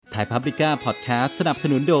Thai Paprika Podcast สนับส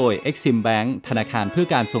นุนโดย Exim Bank ธนาคารเพื่อ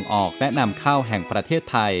การส่งออกและนำเข้าแห่งประเทศ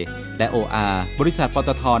ไทยและ OR บริษัทปต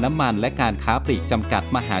ท.น้ำมันและการค้าปลีกจำกัด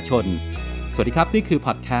มหาชนสวัสดีครับนี่คือพ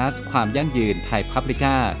อดแคสต์ความยั่งยืน Thai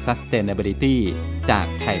Paprika Sustainability จาก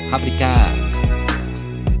Thai Paprika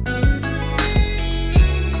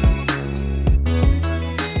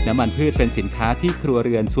น้ำมันพืชเป็นสินค้าที่ครัวเ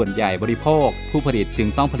รือนส่วนใหญ่บริโภคผู้ผลิตจึง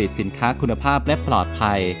ต้องผลิตสินค้าคุณภาพและปลอด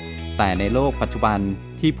ภัยแต่ในโลกปัจจุบัน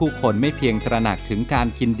ที่ผู้คนไม่เพียงตระหนักถึงการ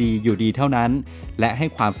กินดีอยู่ดีเท่านั้นและให้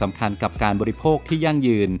ความสำคัญกับการบริโภคที่ยั่ง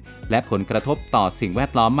ยืนและผลกระทบต่อสิ่งแว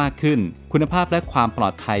ดล้อมมากขึ้นคุณภาพและความปลอ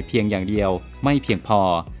ดภัยเพียงอย่างเดียวไม่เพียงพอ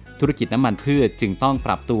ธุรกิจน้ำมันพืชจึงต้องป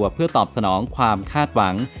รับตัวเพื่อตอบสนองความคาดหวั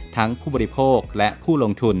งทั้งผู้บริโภคและผู้ล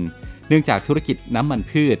งทุนเนื่องจากธุรกิจน้ำมัน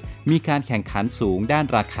พืชมีการแข่งขันสูงด้าน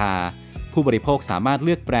ราคาผู้บริโภคสามารถเ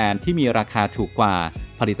ลือกแบรนด์ที่มีราคาถูกกว่า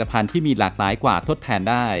ผลิตภัณฑ์ที่มีหลากหลายกว่าทดแทน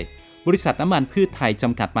ได้บริษัทน้ำมันพืชไทยจ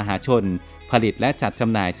ำกัดมหาชนผลิตและจัดจ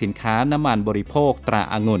ำหน่ายสินค้าน้ำมันบริโภคตรา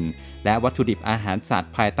องุ่นและวัตถุดิบอาหารสัต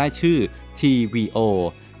ว์ภายใต้ชื่อ TVO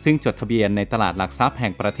ซึ่งจดทะเบียนในตลาดหลักทรัพย์แห่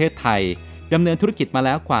งประเทศไทยดำเนินธุรกิจมาแ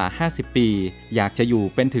ล้วกว่า50ปีอยากจะอยู่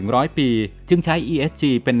เป็นถึง100ปีจึงใช้ ESG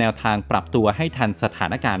เป็นแนวทางปรับตัวให้ทันสถา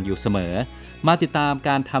นการณ์อยู่เสมอมาติดตามก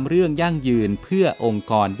ารทำเรื่องยั่งยืนเพื่อองค์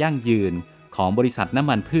กรยั่งยืนของบริษัทน้ำ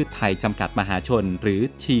มันพืชไทยจำกัดมหาชนหรือ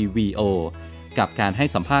TVO กับการให้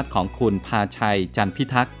สัมภาษณ์ของคุณพาชัยจันทร์พิ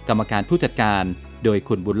ทักษ์กรรมการผู้จัดการโดย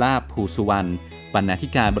คุณบุญลาภภูสุวรรณบรรณาธิ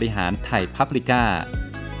การบริหารไทยพับลิก้า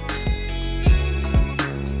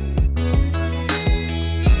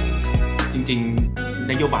จริงๆ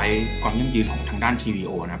นโยบายความยั่งยืนของทางด้าน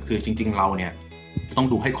TVO นะครับคือจริงๆเราเนี่ยต้อง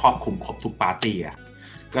ดูให้ครอบคลุมครบทุกปาร์ตี้อ่ะ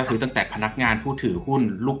ก็คือตั้งแต่พนักงานผู้ถือหุ้น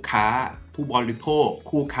ลูกค้าผู้บริโภค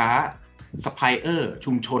คู่ค้าซัพพลายเออร์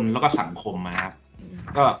ชุมชนแล้วก็สังคมนะครับ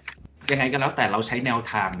ก็ยังไงก็แล้วแต่เราใช้แนว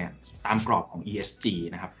ทางเนี่ยตามกรอบของ ESG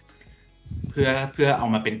นะครับเพื่อเอา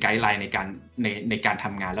มาเป็นไกด์ไลน์ในการท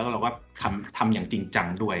ำงานแล้วเราก็ทำอย่างจริงจัง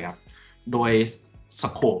ด้วยครับโดยส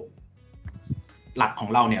โคปหลักของ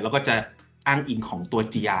เราเนี่ยเราก็จะอ้างอิงของตัว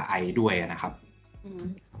GRI ด้วยนะครับ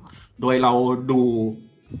โดยเราดู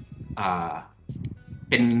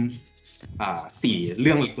เป็น4เ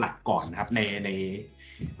รื่องหลักๆก่อนนะครับใ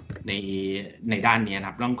นด้านนี้นะค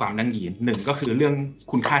รับเรื่องความยั่งยืน1ก็คือเรื่อง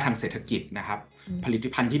คุณค่าทางเศรษฐกิจนะครับผลิต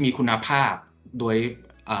ภัณฑ์ที่มีคุณภาพโดย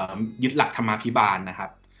ยึดหลักธรรมาภิบาลนะครั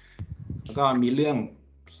บแล้วก็มีเรื่อง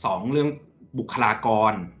บุคลาก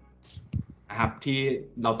รนะครับที่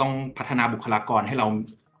เราต้องพัฒนาบุคลากรให้เร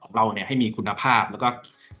าเนี่ยให้มีคุณภาพแล้วก็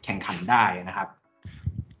แข่งขันได้นะครับ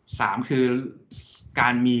3คือกา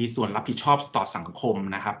รมีส่วนรับผิดชอบต่อสังคม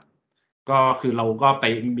นะครับก็คือเราก็ไป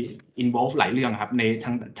involve หลายเรื่องครับใน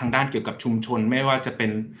ทางด้านเกี่ยวกับชุมชนไม่ว่าจะเป็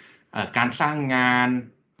นการสร้างงาน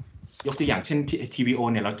ยกตัวอย่างเช่น TVO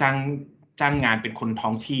เนี่ยเราจ้างงานเป็นคนท้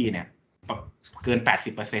องที่เนี่ยเกิน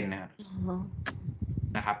 80% นะค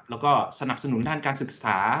รับแล้วก็สนับสนุนด้านการศึกษ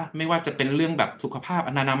าไม่ว่าจะเป็นเรื่องแบบสุขภาพ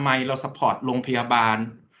อนามัยเราซัพพอร์ตโรงพยาบาล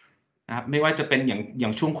นะครับไม่ว่าจะเป็นอย่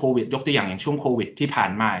างช่วงโควิดยกตัวอย่างช่วงโควิดที่ผ่า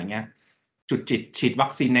นมาอย่างเงี้ยจุดฉีดวั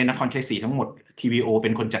คซีนในนครชัยศรีทั้งหมด TVO เป็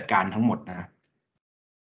นคนจัดการทั้งหมดนะ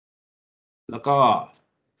แล้วก็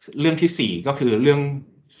เรื่องที่4ก็คือเรื่อง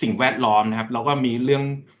สิ่งแวดล้อมนะครับเราก็มีเรื่อง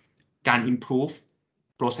การ improve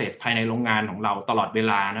process ภายในโรงงานของเราตลอดเว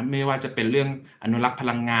ลานะไม่ว่าจะเป็นเรื่องอนุรักษ์พ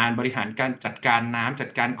ลังงานบริหารการจัดการน้ำจัด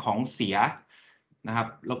การของเสียนะครับ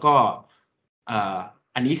แล้วก็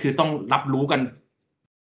อันนี้คือต้องรับรู้กัน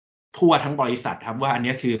ทั่วทั้งบริษัทครับว่าอัน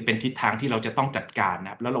นี้คือเป็นทิศทางที่เราจะต้องจัดการน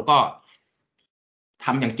ะครับแล้วเราก็ท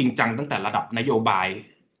ำอย่างจริงจังตั้งแต่ระดับนโยบาย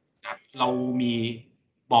นะครับเรามี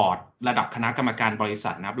บอร์ดระดับคณะกรรมการบริษั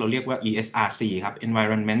ทนะครับเราเรียกว่า ESRC ครับ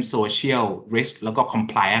Environment Social Risk แล้วก็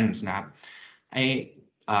Compliance นะครับ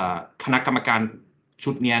คณะกรรมการ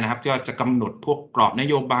ชุดนี้นะครับก็จะกำหนดพวกกรอบน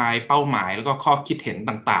โยบายเป้าหมายแล้วก็ข้อคิดเห็น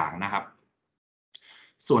ต่างๆนะครับ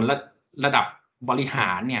ส่วนระดับบริห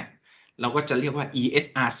ารเนี่ยเราก็จะเรียกว่า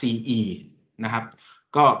ESRCE นะครับ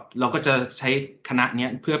ก็เราก็จะใช้คณะนี้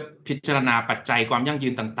เพื่อพิจารณาปัจจัยความยั่งยื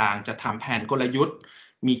นต่างๆจะทำแผนกลยุทธ์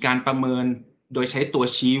มีการประเมินโดยใช้ตัว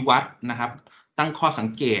ชี้วัดนะครับตั้งข้อสัง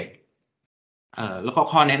เกตแล้วก็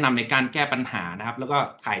ข้อแนะนำในการแก้ปัญหานะครับแล้วก็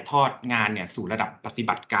ถ่ายทอดงานเนี่ยสู่ระดับปฏิ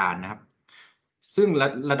บัติการนะครับซึ่ง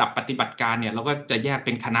ระดับปฏิบัติการเนี่ยเราก็จะแยกเ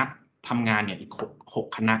ป็นคณะทำงานเนี่ยอีก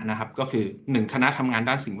6คณะนะครับก็คือ1คณะทำงาน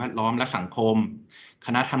ด้านสิ่งแวดล้อมและสังคมค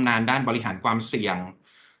ณะทำงานด้านบริหารความเสี่ยง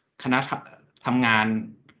คณะทำงาน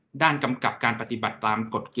ด้านกำกับการปฏิบัติตาม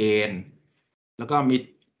กฎเกณฑ์แล้วก็มี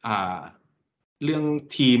เรื่อง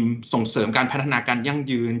ทีมส่งเสริมการพัฒนาการยั่ง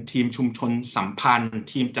ยืนทีมชุมชนสัมพันธ์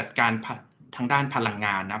ทีมจัดการทางด้านพลังง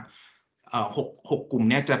านนะครับ6กลุ่ม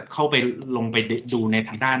นี้จะเข้าไปลงไปดูในท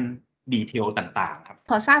างด้านดีเทลต่างๆครับ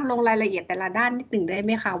ขอทราบลงรายละเอียดแต่ละด้านนิดหนึ่งได้ไห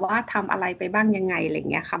มคะว่าทำอะไรไปบ้างยังไงอะไร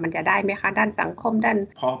เงี้ยค่ะมันจะได้ไหมคะด้านสังคมด้าน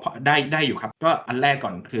พอได้อยู่ครับก็อันแรกก่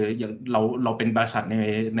อนคืออย่างเราเป็นบริษัท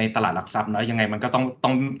ในตลาดหลักทรัพย์เนาะยังไงมันก็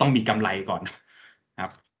ต้องมีกำไรก่อนครั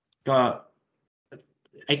บก็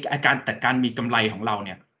การมีกำไรของเราเ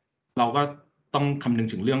นี่ยเราก็ต้องคำนึง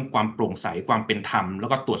ถึงเรื่องความโปร่งใสความเป็นธรรมแล้ว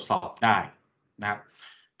ก็ตรวจสอบได้นะครับ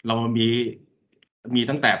เรามี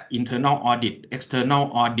ตั้งแต่ internal audit external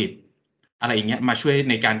audit อะไรอย่างเงี้ยมาช่วย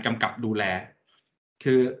ในการกำกับดูแล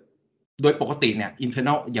คือโดยปกติเนี่ย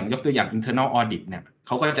internal อย่างยกตัวอย่าง internal audit เนี่ยเ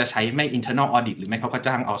ขาก็จะใช้ไม่ internal audit หรือไม่เขาก็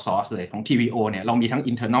จ้าง outsource เลยของ TVO เนี่ยเรามีทั้ง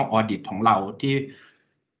internal audit ของเราที่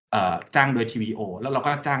จ้างโดย TVO แล้วเรา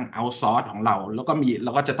ก็จ้าง outsource ของเราแล้วก็เร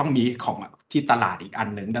าก็จะต้องมีของที่ตลาดอีกอัน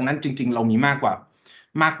หนึ่งดังนั้นจริงๆเรามีมากก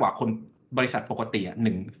ว่าคนบริษัทปกติห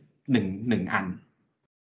นึ่งอัน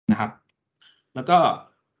นะครับแล้วก็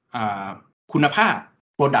คุณภาพ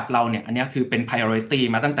Product เราเนี่ยอันนี้คือเป็น priority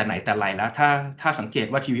มาตั้งแต่ไหนแต่ไรแล้วถ้าสังเกต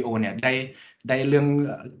ว่า TVO เนี่ยได้เรื่อง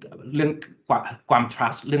ความ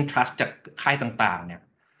trust เรื่อง trust จากค่ายต่างๆเนี่ย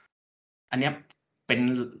อันนี้เป็น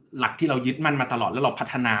หลักที่เรายึดมั่นมาตลอดแล้วเราพั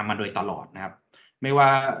ฒนามาโดยตลอดนะครับไม่ว่า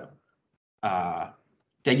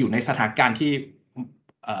จะอยู่ในสถานการณ์ที่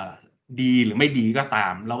ดีหรือไม่ดีก็ตา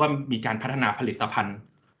มเราก็มีการพัฒนาผลิตภัณฑ์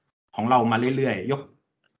ของเรามาเรื่อย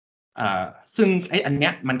ๆซึ่งอันเนี้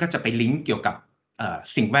ยมันก็จะไปลิงก์เกี่ยวกับ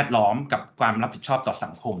สิ่งแวดล้อมกับความรับผิดชอบต่อสั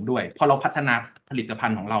งคมด้วยพอเราพัฒนาผลิตภั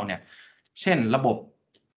ณฑ์ของเราเนี่ยเช่นเ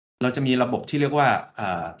ราจะมีระบบที่เรียกว่า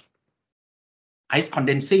ice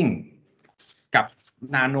condensing กับ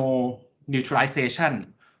nano neutralization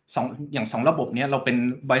อย่างสองระบบนี้เราเป็น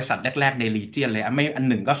บริษัทแรกๆใน region เลยไม่อัน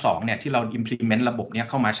หนึ่งก็สองเนี่ยที่เรา implement ระบบนี้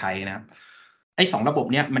เข้ามาใช้นะไอ้สองระบบ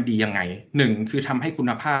นี้มันดียังไงหนึ่งคือทำให้คุ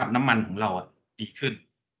ณภาพน้ำมันของเราดีขึ้น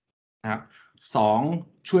นะครับสอง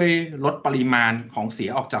ช่วยลดปริมาณของเสีย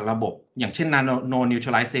ออกจากระบบอย่างเช่น nano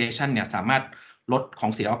neutralization เนี่ยสามารถลดขอ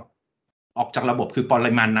งเสียออกจากระบบคือป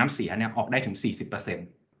ริมาณน้ำเสียเนี่ยออกได้ถึง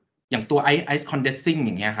 40% อย่างตัว ice condensing อ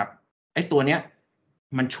ย่างเงี้ยครับไอ้ตัวเนี้ย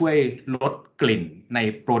มันช่วยลดกลิ่นใน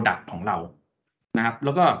product ของเรานะครับแ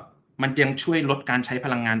ล้วก็มันยังช่วยลดการใช้พ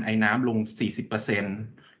ลังงานไอน้ำลง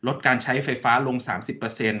 40% ลดการใช้ไฟฟ้าลง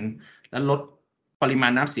 30% และลดปริมา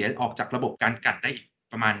ณน้ำเสียออกจากระบบการกลั่นได้อีก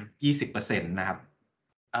ประมาณ 20% นะครับ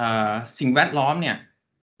สิ่งแวดล้อมเนี่ย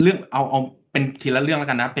เรื่องเอาเป็นทีละเรื่องแล้ว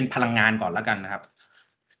กันนะเป็นพลังงานก่อนแล้วกันนะครับ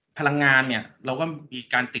พลังงานเนี่ยเราก็มี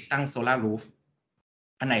การติดตั้งโซลาร์รูฟ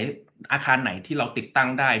อาคารไหนที่เราติดตั้ง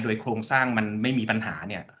ได้โดยโครงสร้างมันไม่มีปัญหา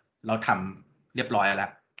เนี่ยเราทำเรียบร้อยแล้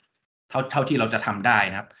วเท่าที่เราจะทำได้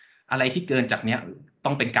นะครับอะไรที่เกินจากเนี้ยต้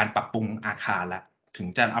องเป็นการปรับปรุงอาคารแล้วถึง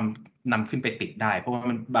จะนำขึ้นไปติดได้เพราะว่า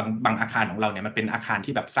มันบางอาคารของเราเนี่ยมันเป็นอาคาร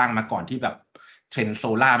ที่แบบสร้างมาก่อนที่แบบเทรนด์โซ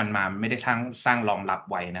ล่ามันมาไม่ได้สร้างรองรับ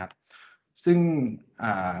ไว้นะครับซึ่ง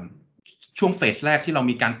ช่วงเฟสแรกที่เรา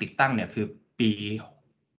มีการติดตั้งเนี่ยคือปี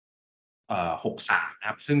63นะ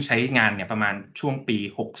ครับซึ่งใช้งานเนี่ยประมาณช่วงปี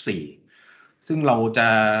64ซึ่งเราจะ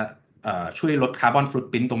ช่วยลดคาร์บอนฟุต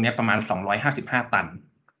พริ้นท์ตรงนี้ประมาณ255ตัน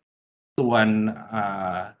ส่วน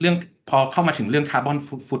เรื่องพอเข้ามาถึงเรื่องคาร์บอน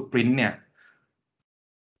ฟุตพริ้นท์เนี่ย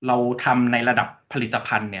เราทำในระดับผลิต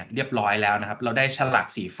ภัณฑ์เนี่ยเรียบร้อยแล้วนะครับเราได้ฉลาก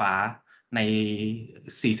สีฟ้าใน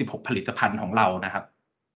46ผลิตภัณฑ์ของเรานะครับ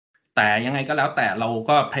แต่ยังไงก็แล้วแต่เรา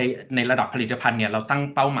ก็ในระดับผลิตภัณฑ์เนี่ยเราตั้ง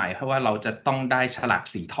เป้าหมายเพราะว่าเราจะต้องได้ฉลาก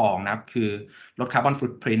สีทองนะครับคือลดคาร์บอนฟุ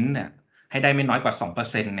ตพริ้นท์เนี่ยให้ได้ไม่น้อยกว่า 2%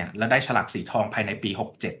 เนี่ยแล้วได้ฉลากสีทองภายในปี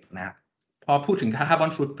67นะครับพอพูดถึงคาร์บอ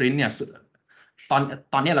นฟุตพริ้นท์เนี่ย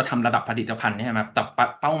ตอนนี้เราทำระดับผลิตภัณฑ์เนี่ยครับแต่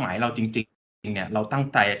เป้าหมายเราจริงๆเนี่ยเราตั้ง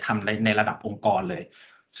ใจทำในระดับองค์กรเลย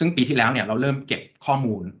ซึ่งปีที่แล้วเนี่ยเราเริ่มเก็บข้อ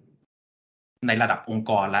มูลในระดับองค์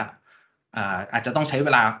กรแล้วอาจจะต้องใช้เว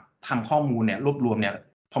ลาทำข้อมูลเนี่ยรวบรวมเนี่ย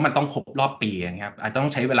เพราะมันต้องครบรอบปีนะครับอาจจะต้อ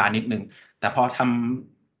งใช้เวลานิดนึงแต่พอท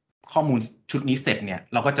ำข้อมูลชุดนี้เสร็จเนี่ย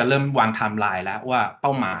เราก็จะเริ่มวางไทม์ไลน์แล้วว่าเป้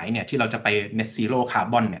าหมายเนี่ยที่เราจะไป net zero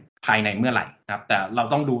carbon เนี่ยภายในเมื่อไหร่นะครับแต่เรา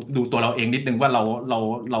ต้องดูตัวเราเองนิดนึงว่าเ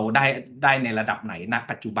ราได้ในระดับไหนณ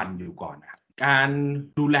ปัจจุบันอยู่ก่อนนะครับการ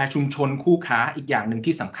ดูแลชุมชนคู่ค้าอีกอย่างหนึ่ง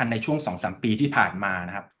ที่สำคัญในช่วง 2-3 ปีที่ผ่านมา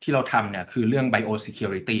นะครับที่เราทำเนี่ยคือเรื่อง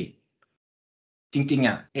biosecurity จริง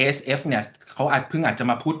ๆASF เนี่ยเขาเพิ่งอาจจะ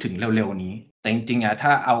มาพูดถึงเร็วๆนี้แต่จริงๆถ้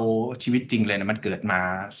าเอาชีวิตจริงเลยนะมันเกิดมา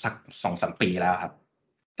สัก 2-3 ปีแล้วครับ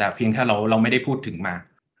แต่เพียงแค่เราไม่ได้พูดถึงมา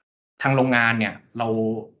ทางโรงงานเนี่ยเรา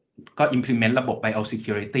ก็ implement ระบบ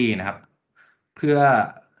biosecurity นะครับเพื่อ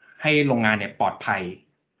ให้โรงงานเนี่ยปลอดภัย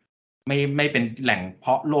ไม่เป็นแหล่งเพ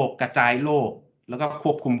าะโรคกระจายโรคแล้วก็ค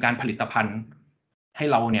วบคุมการผลิตภัณฑ์ให้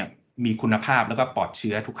เราเนี่ยมีคุณภาพแล้วก็ปลอดเ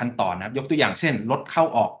ชื้อทุกขั้นตอนนะครับยกตัวอย่างเช่นรถเข้า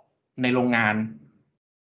ออกในโรงงาน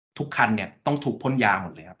ทุกคันเนี่ยต้องถูกพ่นยาหม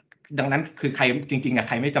ดเลยครับดังนั้นคือใครจริงๆใ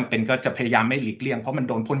ครไม่จำเป็นก็จะพยายามไม่หลีกเลี่ยงเพราะมัน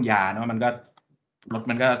โดนพ่นยาเนาะมันก็ รถ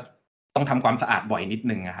มันก็ต้องทำความสะอาดบ่อยนิด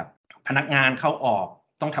นึงนะครับพนักงานเข้าออก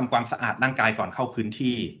ต้องทำความสะอาดร่างกายก่อนเข้าพื้น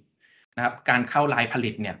ที่นะครับการเข้าลายผลิ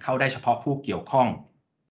ตเนี่ยเข้าได้เฉพาะผู้เกี่ยวข้อง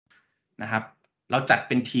นะครับเราจัดเ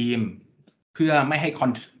ป็นทีมเพื่อไม่ใ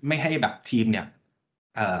ห้แบบทีมเนี่ย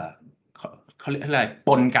เขาเรียกอะไรป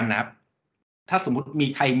นกันนะครับถ้าสมมุติมี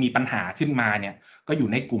ใครมีปัญหาขึ้นมาเนี่ยก็อยู่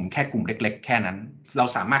ในกลุ่มแค่กลุ่มเล็กๆแค่นั้นเรา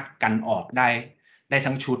สามารถกันออกได้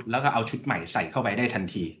ทั้งชุดแล้วก็เอาชุดใหม่ใส่เข้าไปได้ทัน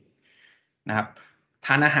ทีนะครับท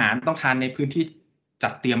านอาหารต้องทานในพื้นที่จั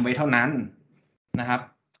ดเตรียมไว้เท่านั้นนะครับ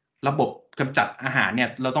ระบบกำจัดอาหารเนี่ย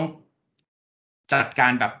เราต้องจัดกา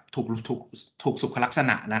รแบบถูกสุขลักษ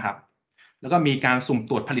ณะนะครับแล้วก็มีการสุ่ม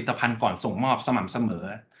ตรวจผลิตภัณฑ์ก่อนส่งมอบสม่ำเสมอ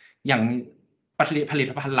อย่างผลิ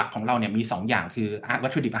ตภัณฑ์หลักของเราเนี่ยมี2อย่างคือวั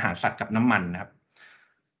ตถุดิบอาหารสัตว์กับน้ำมันนะครับ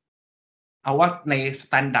เอาว่าในส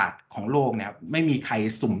แตนดาร์ดของโลกเนี่ยไม่มีใคร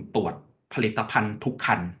สุ่มตรวจผลิตภัณฑ์ทุก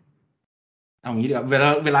คันเอางี้ดีกว่า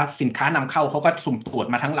เวลาสินค้านำเข้าเขาก็สุ่มตรวจ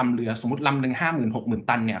มาทั้งลำเรือสมมติลำหนึ่ง50,000-60,000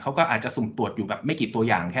 ตันเนี่ยเขาก็อาจจะสุ่มตรวจอยู่แบบไม่กี่ตัว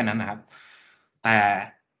อย่างแค่นั้นนะครับแต่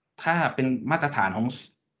ถ้าเป็นมาตรฐานของ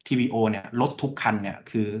TVO เนี่ยรถทุกคันเนี่ย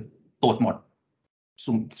คือตรวจหมด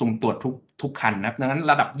สุ่มตรวจทุกคันนะครับดังนั้น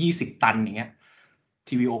ระดับ20 ตันอย่างเงี้ย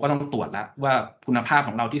TVO ก็ต้องตรวจแล้วว่าคุณภาพข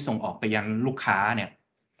องเราที่ส่งออกไปยังลูกค้าเนี่ย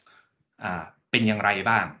เป็นอย่างไร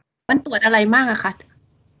บ้างมันตรวจอะไรมากอะคะ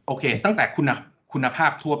โอเคตั้งแต่คุณภา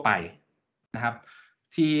พทั่วไปนะครับ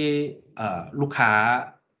ที่ลูกค้า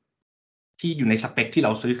ที่อยู่ในสเปคที่เร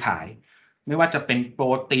าซื้อขายไม่ว่าจะเป็นโปร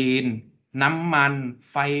ตีนน้ำมัน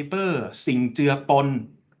ไฟเบอร์สิ่งเจือปน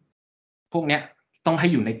พวกนี้ต้องให้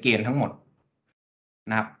อยู่ในเกณฑ์ทั้งหมด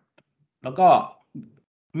นะครับแล้วก็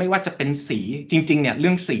ไม่ว่าจะเป็นสีจริงๆเนี่ยเรื่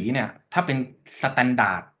องสีเนี่ยถ้าเป็นสแตนด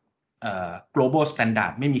าร์ดglobal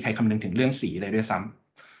standard ไม่มีใครคำนึงถึงเรื่องสีเลยด้วยซ้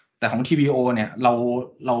ำแต่ของ TVO เนี่ยเ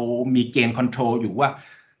รามีเกณฑ์คอนโทรลอยู่ว่า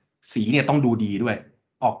สีเนี่ยต้องดูดีด้วย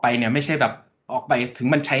ออกไปเนี่ยไม่ใช่แบบออกไปถึง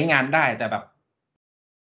มันใช้งานได้แต่แบบ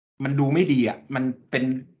มันดูไม่ดีอ่ะมันเ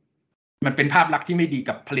ป็นภาพลักษณ์ที่ไม่ดี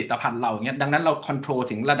กับผลิตภัณฑ์เราอย่างเงี้ยดังนั้นเราคอนโทรล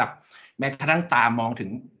ถึงระดับแม้กระทั่งตามอง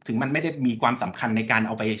ถึงมันไม่ได้มีความสำคัญในการเ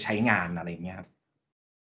อาไปใช้งานอะไรอย่างเงี้ยครับ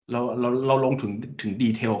เราลงถึงดี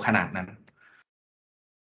เทลขนาดนั้น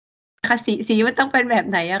ค่ะสีมันต้องเป็นแบบ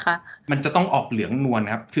ไหนอะคะมันจะต้องออกเหลืองนวล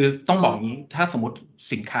ครับคือต้องบอกงี้ถ้าสมมติ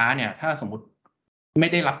สินค้าเนี่ยถ้าสมมติไม่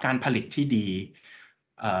ได้รับการผลิตที่ดี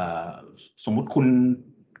สมมุติคุณ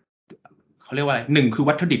เขาเรียกว่าอะไร1คือ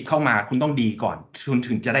วัตถุดิบเข้ามาคุณต้องดีก่อนคุณ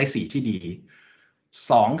ถึงจะได้สีที่ดี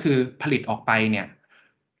2คือผลิตออกไปเนี่ย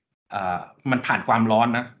มันผ่านความร้อน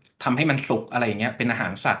นะทำให้มันสุกอะไรอย่างเงี้ยเป็นอาหา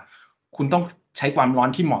รสัตว์คุณต้องใช้ความร้อน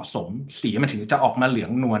ที่เหมาะสมสีมันถึงจะออกมาเหลือ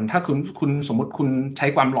งนวลถ้าคุณสมมติคุณใช้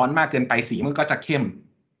ความร้อนมากเกินไปสีมันก็จะเข้ม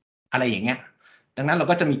อะไรอย่างเงี้ยดังนั้นเรา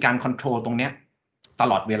ก็จะมีการคอนโทรลตรงเนี้ยต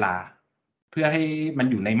ลอดเวลาเพื่อให้มัน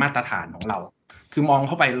อยู่ในมาตรฐานของเราคือมองเ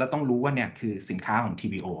ข้าไปแล้วต้องรู้ว่าเนี่ยคือสินค้าของ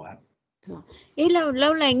TVO ครับแล้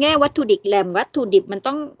วในแง่วัตถุดิบวัตถุดิบมัน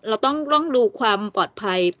เราต้องดูความปลอด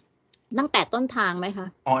ภัยตั้งแต่ต้นทางไหมคะ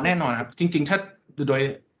อ๋อแน่นอนครับจริงๆถ้าโดย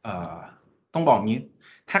ต้องบอกงี้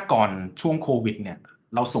ถ้าก่อนช่วงโควิดเนี่ย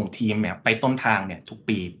เราส่งทีมเนี่ยไปต้นทางเนี่ยทุก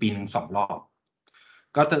ปีนึง2 รอบ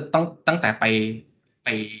ก็ต้องตั้งแต่ไป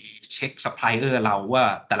เช็คซัพพลายเออร์เราว่า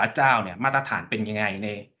แต่ละเจ้าเนี่ยมาตรฐานเป็นยังไง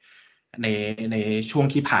ในช่วง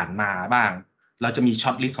ที่ผ่านมาบ้างเราจะมีช็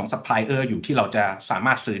อตลิสต์ของซัพพลายเออร์อยู่ที่เราจะสาม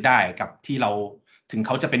ารถซื้อได้กับที่เราถึงเข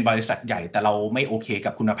าจะเป็นบริษัทใหญ่แต่เราไม่โอเค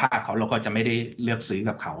กับคุณภาพเขาเราก็จะไม่ได้เลือกซื้อ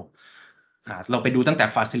กับเขาเราไปดูตั้งแต่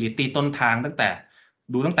facility ต้นทางตั้งแต่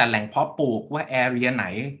แหล่งเพาะปลูกว่า area ไหน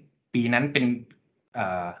ปีนั้นเ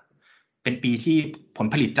ป็นปีที่ผล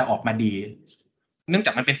ผลิตจะออกมาดีเนื่องจ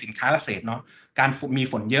ากมันเป็นสินค้าเกษตรเนาะการมี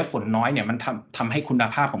ฝนเยอะฝนน้อยเนี่ยมันทำให้คุณ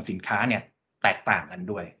ภาพของสินค้าเนี่ยแตกต่างกัน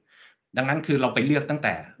ด้วยดังนั้นคือเราไปเลือกตั้งแ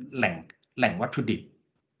ต่แหล่งวัตถุดิบ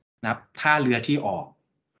นะครับท่าเรือที่ออก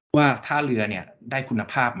ว่าท่าเรือเนี่ยได้คุณ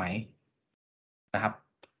ภาพไหมนะครับ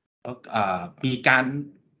แล้วมีการ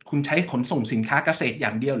คุณใช้ขนส่งสินค้าเกษตรอย่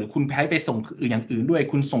างเดียวหรือคุณใช้ไปส่งอย่างอื่นด้วย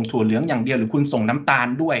คุณส่งถั่วเหลืองอย่างเดียวหรือคุณส่งน้ำตาล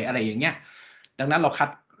ด้วยอะไรอย่างเงี้ยดังนั้นเรา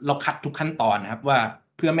คัดทุกขั้นตอนนะครับว่า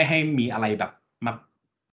เพื่อไม่ให้มีอะไรแบบ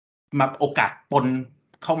มาโอกาสปน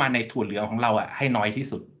เข้ามาในถั่วเหลืองของเราให้น้อยที่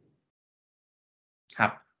สุดครั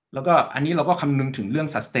บแล้วก็อันนี้เราก็คำนึงถึงเรื่อง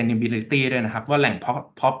sustainability ด้วยนะครับว่าแหล่งเ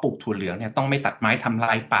พาะปลูกถั่วเหลืองเนี่ยต้องไม่ตัดไม้ทำล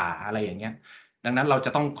ายป่าอะไรอย่างเงี้ยดังนั้นเราจ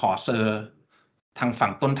ะต้องขอเซอร์ทางฝั่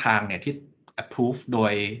งต้นทางเนี่ยที่ approve โด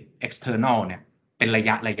ย external เนี่ยเป็นระ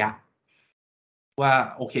ยะว่า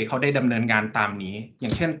โอเคเขาได้ดำเนินงานตามนี้อย่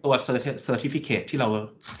างเช่นตัว certificate ที่เ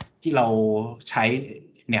ราใช้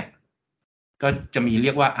เนี่ยก็จะมีเรี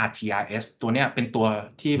ยกว่า RTRS ตัวเนี้ยเป็นตัว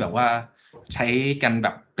ที่แบบว่าใช้กันแบ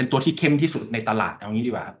บเป็นตัวที่เข้มที่สุดในตลาดเอางี้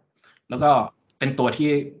ดีกว่าแล้วก็เป็นตัวที่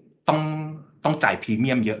ต้องจ่ายพรีเมี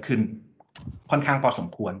ยมเยอะขึ้น ค่อนข้างพอสม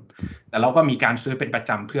ควรแต่เราก็มีการซื้อเป็นประ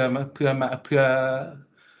จำเ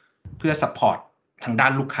พื่อซัพพอร์ตทางด้า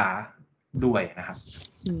นลูกค้าด้วยนะครับ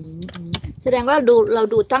แสดงว่าเรา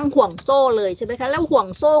ดูตั้งห่วงโซ่เลยใช่ไหมคะแล้วห่วง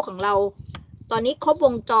โซ่ของเราตอนนี้ครบว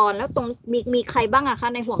งจรแล้วตรงมีใครบ้างอะคะ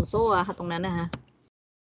ในห่วงโซ่อะค่ะตรงนั้นนะคะ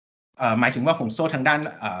หมายถึงว่าห่วงโซ่ทางด้าน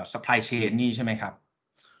supply chain นี่ใช่ไหมครับ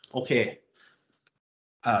โอเค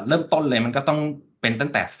เริ่มต้นเลยมันก็ต้องเป็นตั้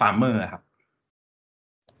งแต่ farmer ครับ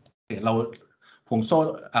เราห่วงโซ่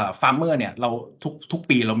farmer เนี่ยเราทุก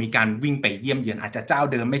ปีเรามีการวิ่งไปเยี่ยมเยือนอาจจะเจ้า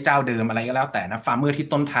เดิมไม่เจ้าเดิมอะไรก็แล้วแต่นะ farmer ที่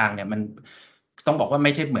ต้นทางเนี่ยมันต้องบอกว่าไ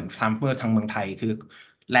ม่ใช่เหมือน farmer ทางเมืองไทยคือ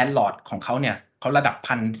แลนด์ลอร์ดของเขาเนี่ยเขาระดับ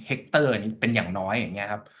1,000 เฮกเตอร์นี่เป็นอย่างน้อยอย่างเงี้ย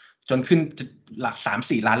ครับจนขึ้นหลัก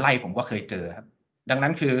 3-4 ล้านไร่ผมก็เคยเจอครับดังนั้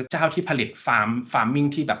นคือเจ้าที่ผลิตฟาร์มมิ่ง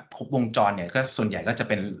ที่แบบครบวงจรเนี่ยก็ส่วนใหญ่ก็จะ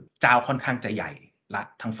เป็นเจ้าค่อนข้างจะใหญ่ละ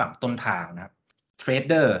ทางฝั่งต้นทางนะครับเทรด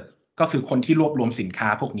เดอร์ก็คือคนที่รวบรวมสินค้า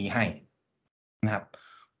พวกนี้ให้นะครับ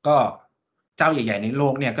ก็เจ้าใหญ่ๆในโล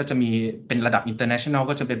กเนี่ยก็จะมีเป็นระดับ international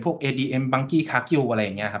ก็จะเป็นพวก ADM Bunge Cargill อะไรอ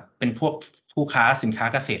ย่างเงี้ยครับเป็นพวกผู้ค้าสินค้า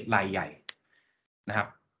เกษตรรายใหญ่นะครับ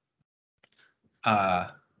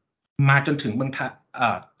มาจนถึง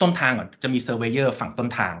ต้นทางก่อนจะมี surveyor ฝั่งต้น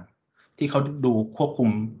ทางที่เขาดูควบคุม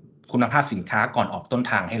คุณภาพสินค้าก่อนออกต้น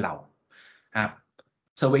ทางให้เราครับ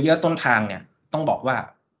surveyor ต้นทางเนี่ยต้องบอกว่า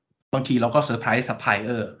บางทีเราก็เซอร์ไพรส์ซัพพลายเอ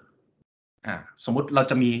อร์สมมุติเรา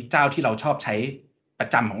จะมีเจ้าที่เราชอบใช้ประ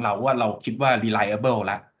จำของเราว่าเราคิดว่า reliable แ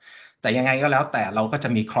ล้วแต่ยังไงก็แล้วแต่เราก็จะ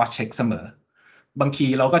มี cross check เสมอบางที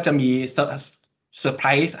เราก็จะมีเซอร์ไพร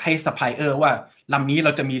ส์ให้ซัพพลายเออร์ว่าลำนี้เร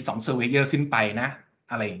าจะมี2 surveyor ขึ้นไปนะ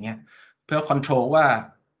อะไรอย่างเงี้ยเพื่อ control ว่า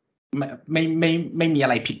ไม่มีอะ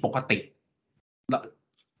ไรผิดปกติ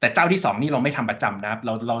แต่เจ้าที่2นี่เราไม่ทำประจำนะครับเ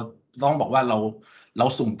ราต้องบอกว่าเรา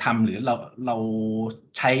สุ่มทำหรือเรา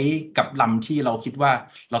ใช้กับลำที่เราคิดว่า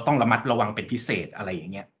เราต้องระมัดระวังเป็นพิเศษอะไรอย่า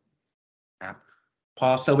งเงี้ยนะครับพอ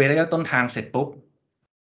เซอร์เวย์ระยะต้นทางเสร็จปุ๊บ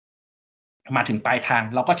มาถึงปลายทาง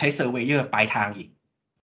เราก็ใช้เซอร์เวเยอร์ปลายทางอีก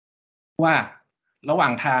ว่าระหว่า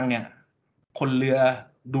งทางเนี่ยคนเรือ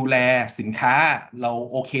ดูแลสินค้าเรา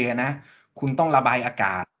โอเคนะคุณต้องระบายอาก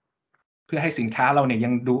าศเพื่อให้สินค้าเราเนี่ยยั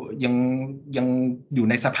งอยู่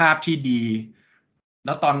ในสภาพที่ดีแ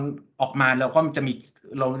ล้วตอนออกมาเราจ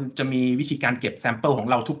ะมีวิธีการเก็บแซมเปิลของ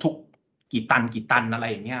เราทุกๆกี่ตันอะไร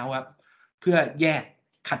อย่างเงี้ยว่าเพื่อ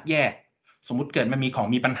คัดแยกสมมุติเกิดมันมีของ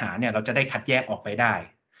มีปัญหาเนี่ยเราจะได้คัดแยกออกไปได้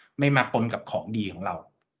ไม่มาปนกับของดีของเรา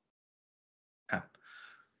ครับ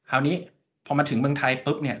คราวนี้พอมาถึงเมืองไทย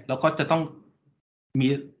ปุ๊บเนี่ยเราก็จะต้องมี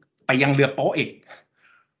ไปยังเรือโป๊ะอีก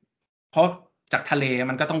เพราะจากทะเล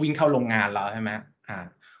มันก็ต้องวิ่งเข้าโรงงานเราใช่ไหม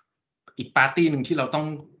อีกปาร์ตี้หนึ่งที่เราต้อง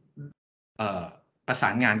ประสา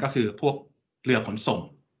นงานก็คือพวกเรือขนส่ง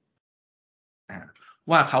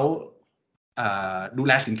ว่าเขาดูแ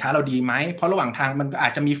ลสินค้าเราดีไหมเพราะระหว่างทางมันก็อา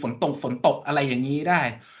จจะมีฝนตกอะไรอย่างนี้ได้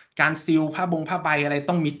การซีลผ้าใบอะไร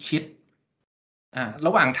ต้องมิดชิดร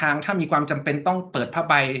ะหว่างทางถ้ามีความจำเป็นต้องเปิดผ้า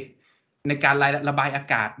ใบในการระบายอา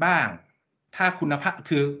กาศบ้างถ้าคุณภาพ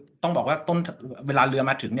คือต้องบอกว่าเวลาเรือ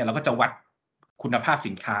มาถึงเนี่ยเราก็จะวัดคุณภาพ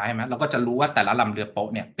สินค้าใช่ไหมเราก็จะรู้ว่าแต่ละลำเรือโป๊ะ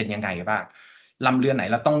เนี่ยเป็นยังไงบ้างลำเรือไหน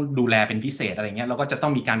เราต้องดูแลเป็นพิเศษอะไรเงี้ยเราก็จะต้อ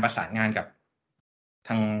งมีการประสานงานกับท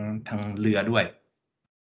างเรือด้วย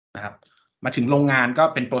นะครับมาถึงโรงงานก็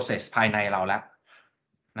เป็น process ภายในเราแล้ว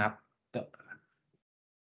นะครับ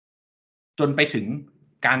จนไปถึง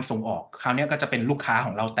การส่งออกคราวนี้ก็จะเป็นลูกค้าข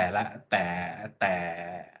องเราแ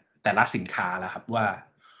ต่ละสินค้าแล้วครับ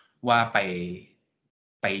ว่าไ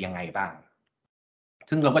ปยังไงบ้าง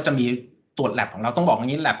ซึ่งเราก็จะมีตรวจแลบของเราต้องบอกอย่า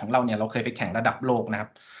งนี้แลบของเราเนี่ยเราเคยไปแข่งระดับโลกนะครับ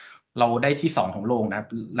เราได้ที่2ของโลกนะครับ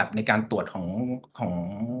แลบในการตรวจของ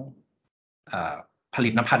ผลิ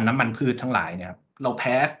ตภัณฑ์น้ำมันพืชทั้งหลายเนี่ยเราแ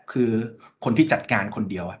พ้คือคนที่จัดการคน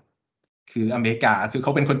เดียวคืออเมริกาคือเข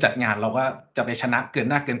าเป็นคนจัดงานเราก็จะไปชนะเกิน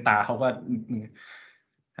หน้าเกินตาเขาก็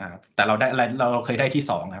แต่เราได้อะไรเราเคยได้ที่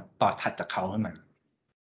2ครับต่อถัดจากเขาขึ้นมา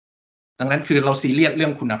ดังนั้นคือเราซีเรียสเรื่อ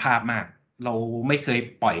งคุณภาพมากเราไม่เคย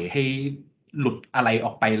ปล่อยให้หลุดอะไรอ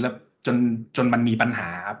อกไปแล้วจนมันมีปัญหา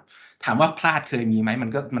ครับถามว่าพลาดเคยมีไหม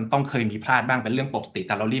มันต้องเคยมีพลาดบ้างเป็นเรื่องปกติแ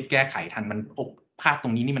ต่เรารีบแก้ไขทันมันพลาดตร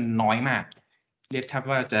งนี้นี่มันน้อยมากเรียกแท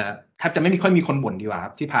บจะไม่ค่อยมีคนบ่นดีกว่าค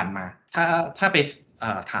รับที่ผ่านมาถ้าไป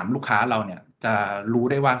ถามลูกค้าเราเนี่ยจะรู้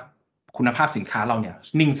ได้ว่าคุณภาพสินค้าเราเนี่ย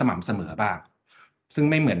นิ่งสม่ำเสมอบ้างซึ่ง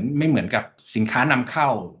ไม่เหมือนกับสินค้านำเข้า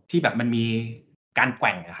ที่แบบมันมีการแก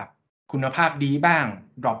ว่งนะครับคุณภาพดีบ้าง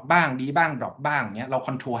ดรอปบ้างดีบ้างดรอปบ้างเนี้ยเราค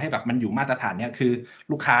อนโทรลให้แบบมันอยู่มาตรฐานเนี่ยคือ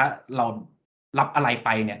ลูกค้าเรารับอะไรไป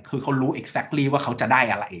เนี่ยคือเขารู้ exactly ว่าเขาจะได้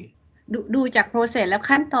อะไรดูจาก process แล้ว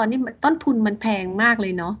ขั้นตอนนี่ต้นทุนมันแพงมากเล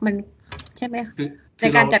ยเนาะมันใช่ไหมใน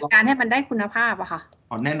การจัดการให้มันได้คุณภาพอะค่ะ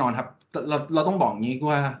แน่นอนครับ เราต้องบอกงี้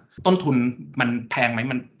ว่าต้นทุนมันแพงไหม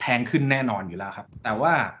มันแพงขึ้นแน่นอนอยู่แล้วครับแต่ว่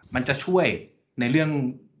ามันจะช่วยในเรื่อง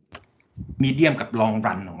มีเดียมกับ long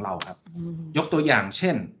run ของเราครับยกตัวอย่างเ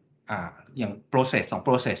ช่นอย่าง process 2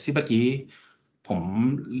 process ที่เมื่อกี้ผม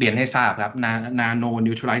เรียนให้ทราบครับ nano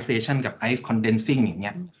neutralization กับ ice condensing อย่างเ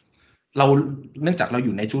งี้ยเราเนื่องจากเราอ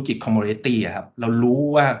ยู่ในธุรกิจ commodity ครับเรารู้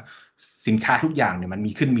ว่าสินค้าทุกอย่างเนี่ยมัน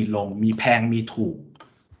มีขึ้นมีลงมีแพงมีถูก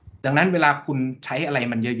ดังนั้นเวลาคุณใช้อะไร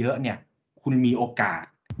มันเยอะๆเนี่ยคุณมีโอกาส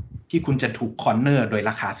ที่คุณจะถูกคอร์เนอร์โดย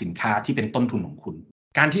ราคาสินค้าที่เป็นต้นทุนของคุณ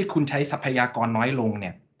การที่คุณใช้ทรัพยากรน้อยลงเ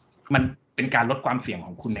นี่ยมันเป็นการลดความเสี่ยงข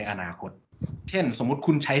องคุณในอนาคตเช่นสมมุติ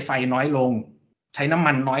คุณใช้ไฟน้อยลงใช้น้ำ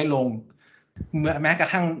มันน้อยลงแม้กระ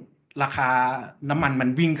ทั่งราคาน้ำมันมัน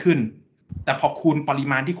วิ่งขึ้นแต่พอคูณปริ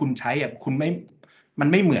มาณที่คุณใช้มัน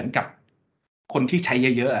ไม่เหมือนกับคนที่ใช้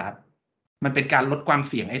เยอะๆครับมันเป็นการลดความ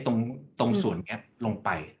เสี่ยงไอ้ตรงส่วนเนี้ยลงไป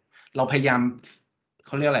เราพยายามเข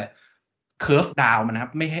าเรียกอะไรเคิร์ฟดาวมันนะครั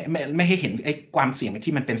บไม่ให้เห็นไอ้ความเสี่ยง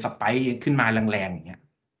ที่มันเป็นสไปค์ขึ้นมาแรงๆอย่างเงี้ย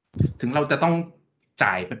ถึงเราจะต้อง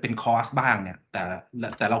จ่ายเป็นคอสบ้างเนี่ยแ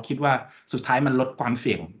ต่เราคิดว่าสุดท้ายมันลดความเ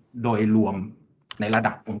สี่ยงโดยรวมในระ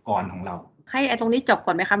ดับองค์กรของเราให้ตรงนี้จบก่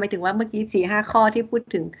อนไหมคะหมายถึงว่าเมื่อกี้ 4-5 ข้อที่พูด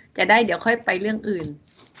ถึงจะได้เดี๋ยวค่อยไปเรื่องอื่น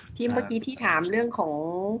ที่เมื่อกี้ที่ถามเรื่องของ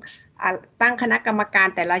ตั้งคณะกรรมการ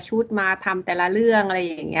แต่ละชุดมาทำแต่ละเรื่องอะไร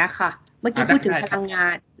อย่างเงี้ยค่ะเมื่อกี้พูดถึงพลังงา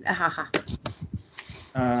นค่ะ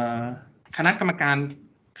คณะกรรมการ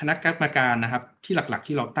นะครับที่หลักๆ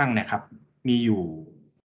ที่เราตั้งเนี่ยครับมีอยู่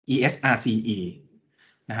ESRCE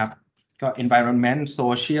นะครับก็ Environment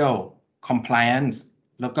Social Compliance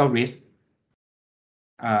แล้วก็ Risk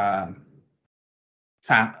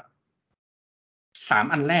สาม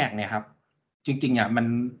อันแรกเนี่ยครับจริงๆ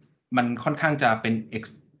มันค่อนข้างจะเป็น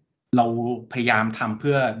เราพยายามทำเ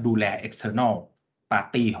พื่อดูแล external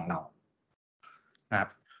party ของเรานะครับ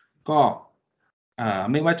ก็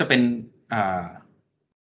ไม่ว่าจะเป็น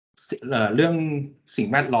เรื่องสิ่ง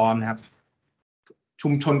แวดล้อมนะครับชุ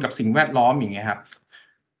มชนกับสิ่งแวดล้อมอย่างเงี้ยครับ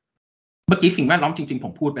เมื่อกี้สิ่งแวดล้อมจริงๆผ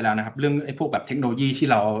มพูดไปแล้วนะครับเรื่องไอ้พวกแบบเทคโนโลยีที่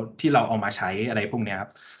เราเอามาใช้อะไรพวกนี้ครั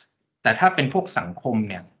บแต่ถ้าเป็นพวกสังคม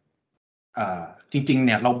เนี่ยจริงๆเ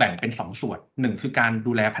นี่ยเราแบ่งเป็น2ส่วน1คือการ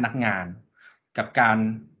ดูแลพนักงานกับการ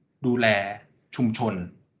ดูแลชุมชน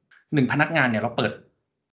1พนักงานเนี่ยเราเปิด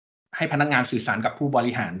ให้พนักงานสื่อสารกับผู้บ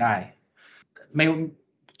ริหารได้ไม่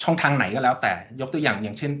ช่องทางไหนก็แล้วแต่ยกตัวอย่า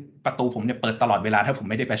งเช่นประตูผมเนี่ยเปิดตลอดเวลาถ้าผม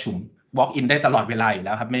ไม่ได้ประชุม walk in ได้ตลอดเวลาอยู่แ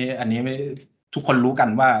ล้วครับอันนี้ไม่ทุกคนรู้กัน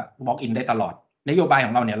ว่า walk in ได้ตลอดนโยบายข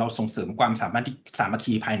องเราเนี่ยเราส่งเสริมความสามัค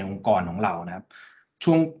คีภายในองค์กรของเรานะครับ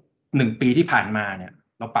ช่วง1 ปีที่ผ่านมาเนี่ย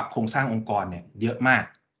เราปรับโครงสร้างองค์กรเนี่ยเยอะมาก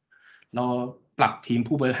เราปรับทีม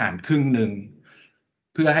ผู้บริหารครึ่งหนึ่ง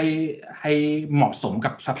เพื่อให้เหมาะสม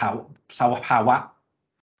กับสภาวะ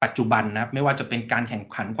ปัจจุบันนะครับไม่ว่าจะเป็นการแข่ง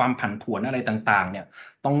ขันความผันผวนอะไรต่างๆเนี่ย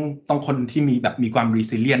ต้องคนที่มีความ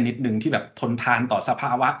resilient นิดนึงที่แบบทนทานต่อสภ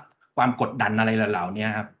าวะความกดดันอะไรเหล่านี้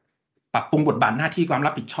ครับปรับปรุงบทบาทหน้าที่ความ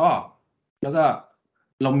รับผิดชอบแล้วก็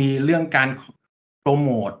เรามีเรื่องการโปรโม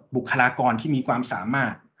ทบุคลากรที่มีความสามา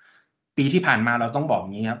รถปีที่ผ่านมาเราต้องบอกอย่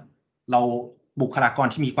างนี้ครับเราบุคลากร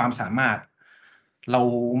ที่มีความสามารถเรา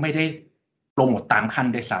ไม่ได้โปรโมทตามขั้น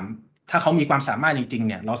ด้วยซ้ำถ้าเขามีความสามารถจริงๆ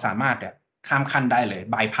เนี่ยเราสามารถข้ามขั้นได้เลย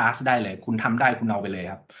บายพาสได้เลยคุณทำได้คุณเอาไปเลย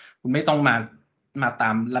ครับคุณไม่ต้องมาตา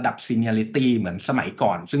มระดับ seniority เหมือนสมัยก่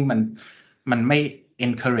อนซึ่งมันไม่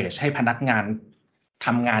encourage ให้พนักงานท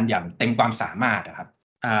ำงานอย่างเต็มความสามารถนะครับ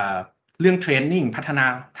เรื่องเทรนนิ่งพัฒนา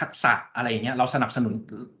ทักษะอะไรอย่างเงี้ยเราสนับสนุน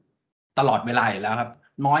ตลอดเวลาอยู่แล้วครับ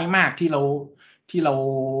น้อยมากที่เรา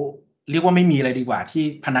เรียกว่าไม่มีเลยดีกว่าที่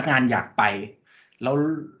พนักงานอยากไปแ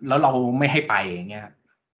ล้วเราไม่ให้ไปอย่างเงี้ย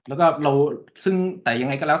แล้วก็ซึ่งแต่ยัง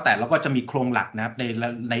ไงก็แล้วแต่เราก็จะมีโครงหลักนะครับ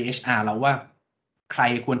ใน HR เราว่าใคร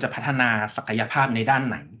ควรจะพัฒนาศักยภาพในด้าน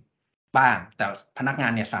ไหนบ้างแต่พนักงา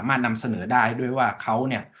นเนี่ยสามารถนำเสนอได้ด้วยว่าเขา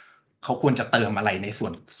ควรจะเติมอะไรใน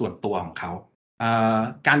ส่วนตัวของเขา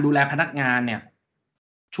การดูแลพนักงานเนี่ย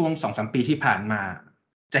ช่วง 2-3 ปีที่ผ่านมา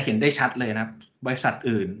จะเห็นได้ชัดเลยนะครับบริษัท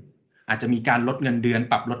อื่นอาจจะมีการลดเงินเดือน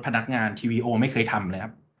ปรับลดพนักงาน TVO ไม่เคยทำเลยค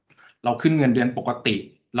รับเราขึ้นเงินเดือนปกติ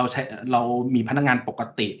เรามีพนักงานปก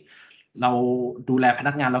ติเราดูแลพ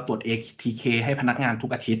นักงานเราตรวจ ATK ให้พนักงานทุ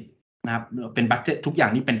กอาทิตย์นะครับเป็นบัดเจ็ตทุกอย่า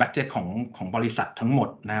งนี่เป็นบัดเจ็ตของบริษัททั้งหมด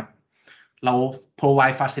นะครับเรา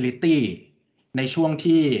provide facility ในช่วง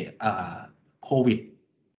ที่โควิด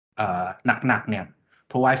หนักเนี่ย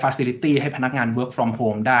provide facility ให้พนักงาน work from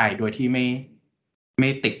home ได้โดยที่ไม่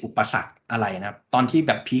ติดอุปสรรคอะไรนะครับตอนที่แ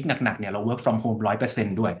บบพีคหนักเนี่ยเรา work from home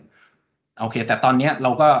 100% ด้วยโอเคแต่ตอนนี้เร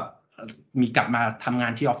าก็มีกลับมาทำงา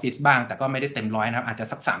นที่ออฟฟิศบ้างแต่ก็ไม่ได้เต็มร้อยนะครับอาจจะ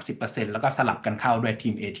สัก 30% แล้วก็สลับกันเข้าด้วยที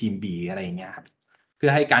ม A ทีม B อะไรอย่างเงี้ยครับเพื่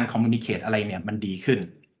อให้การคอมมูนิเคตอะไรเนี่ยมันดีขึ้น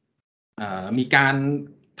มีการ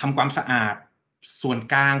ทำความสะอาดส่วน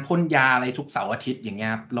กลางพ่นยาอะไรทุกเสาร์อาทิตย์อย่างเงี้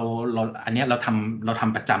ยเราอันเนี้ยเราท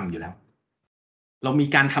ำประจำอยู่แล้วเรามี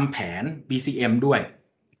การทำแผน BCM ด้วย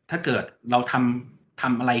ถ้าเกิดเราท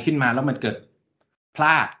ำอะไรขึ้นมาแล้วมันเกิดพล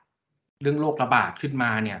าดเรื่องโรคระบาดขึ้นม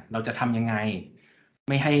าเนี่ยเราจะทำยังไง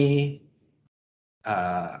ไม่ใ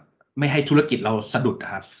ห้ธุรกิจเราสะดุด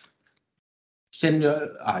ครับเช่น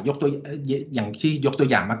ยกตัวอย่างที่ยกตัว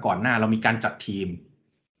อย่างมาก่อนหน้าเรามีการจัดทีม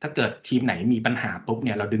ถ้าเกิดทีมไหนมีปัญหาปุ๊บเ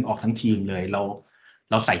นี่ยเราดึงออกทั้งทีมเลยเ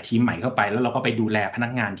ราใส่ทีมใหม่เข้าไปแล้วเราก็ไปดูแลพนั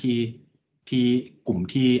กงานที่กลุ่ม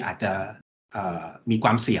ที่อาจจะมีคว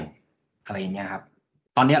ามเสี่ยงอะไรอย่างเงี้ยครับ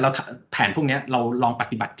ตอนนี้เราแผนพวกนี้เราลองป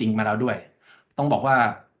ฏิบัติจริงมาแล้วด้วยต้องบอกว่า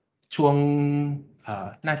ช่วง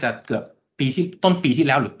น่าจะเกือบต้นปีที่แ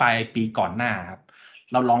ล้วหรือปลายปีก่อนหน้าครับ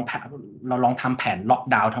เราลองทำแผนล็อก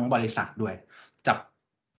ดาวน์ทั้งบริษัทด้วย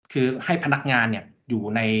คือให้พนักงานเนี่ยอยู่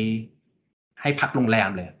ให้พักโรงแรม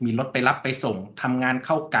เลยมีรถไปรับไปส่งทำงานเ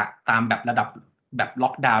ข้ากะตามแบบระดับแบบล็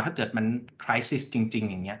อกดาวน์ถ้าเกิดมันคริสิสจริงๆ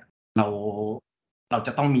อย่างเงี้ยเราจ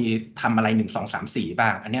ะต้องมีทำอะไร1 2 3 4บ้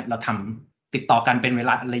างอันเนี้ยเราทำติดต่อกันเป็น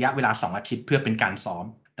ระยะเวลา2 อาทิตย์เพื่อเป็นการซ้อม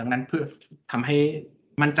ดังนั้นเพื่อทำให้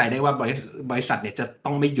มั่นใจได้ว่าบริษัทเนี่ยจะต้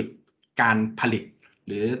องไม่หยุดการผลิตห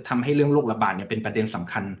รือทำให้เรื่องโรคระบาดเนี่ยเป็นประเด็นส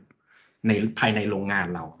ำคัญภายในโรงงาน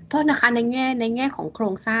เราโทษนะคะในแง่ของโคร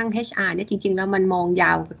งสร้าง HR เนี่ยจริงๆแล้วมันมองย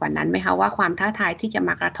าวไปกว่านั้นไหมคะว่าความท้าทายที่จะม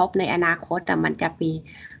ากระทบในอนาคตมันจะมี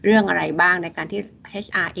เรื่องอะไรบ้างในการที่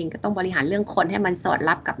HR เองก็ต้องบริหารเรื่องคนให้มันสอด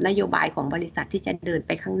รับกับนโยบายของบริษัทที่จะเดินไ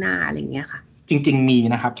ปข้างหน้าอะไรอย่างเงี้ยค่ะจริงๆมี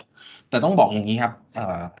นะครับแต่ต้องบอกอย่างนี้ครับ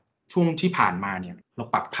ช่วงที่ผ่านมาเนี่ยเรา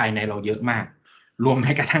ปรับภายในเราเยอะมากรวมแ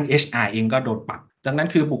ม้กระทั่ง HR เองก็โดนปรับดังนั้น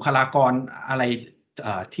คือบุคลากรอะไร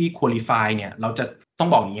ที่ qualify เนี่ยเราจะต้อ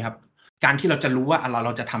งบอกอย่างนี้ครับการที่เราจะรู้ว่าเร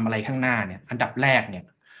าจะทำอะไรข้างหน้าเนี่ยอันดับแรกเนี่ย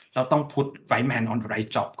เราต้อง put right man on the right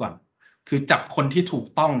job ก่อนคือจับคนที่ถูก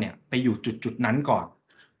ต้องเนี่ยไปอยู่จุดนั้นก่อน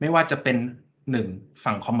ไม่ว่าจะเป็น1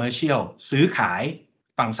ฝั่ง commercial ซื้อขาย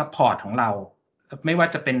ฝั่ง support ของเราไม่ว่า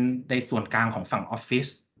จะเป็นในส่วนกลางของฝั่ง office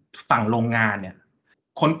ฝั่งโรงงานเนี่ย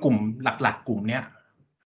คนกลุ่มหลักๆกลุ่มเนี้ย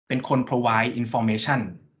เป็นคน provide information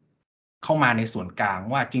เข้ามาในส่วนกลาง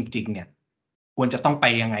ว่าจริงๆเนี่ยควรจะต้องไป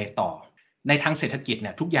ยังไงต่อในทางเศรษฐกิจเ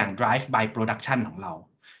นี่ยทุกอย่าง drive by production ของเรา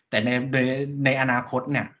แต่ในอนาคต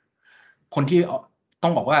เนี่ยคนที่ต้อ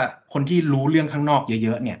งบอกว่าคนที่รู้เรื่องข้างนอกเย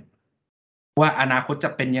อะๆเนี่ยว่าอนาคตจะ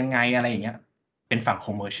เป็นยังไงอะไรอย่างเงี้ยเป็นฝั่ง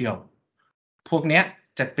commercial พวกเนี้ย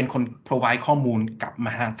จะเป็นคน provide ข้อมูลกลับม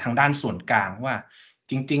าทางด้านส่วนกลางว่า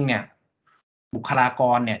จริงๆเนี่ยบุคลาก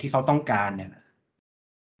รเนี่ยที่เขาต้องการเนี่ย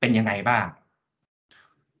เป็นยังไงบ้าง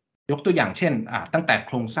ยกตัวอย่างเช่นตั้งแต่โ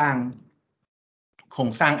ครงส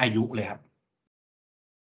ร้างอายุเลยครับ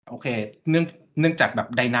โอเคเนื่องจากแบบ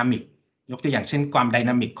ไดนามิกยกตัวอย่างเช่นความไดน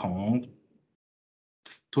ามิกของ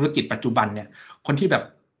ธุรกิจปัจจุบันเนี่ยคนที่แบบ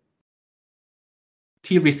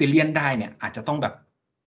ที่ resilient ได้เนี่ยอาจจะต้องแบบ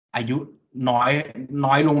อายุ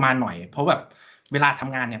น้อยลงมาหน่อยเพราะแบบเวลาท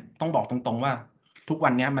ำงานเนี่ยต้องบอกตรงๆว่าทุกวั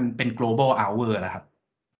นนี้มันเป็น global hour แล้วครับ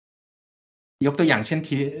ยกตัวอย่างเช่น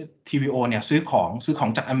TVO เนี่ยซื้อของ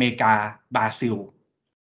จากอเมริกาบราซิล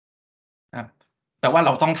นะครับแต่ว่าเร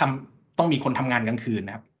าต้องมีคนทำงานกลางคืนน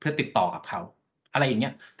ะครับเพื่อติดต่อกับเขาอะไรอย่างเงี้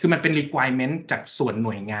ยคือมันเป็น requirement จากส่วนห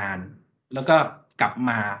น่วยงานแล้วก็กลับ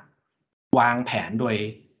มาวางแผนโดย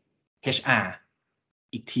HR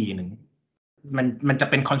อีกทีหนึ่งมันจะ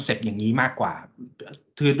เป็นคอนเซ็ปต์อย่างนี้มากกว่า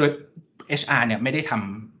คือโดย HR เนี่ยไม่ได้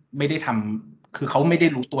ทำคือเขาไม่ได้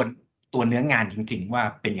รู้ตัวเนื้องานจริงๆว่า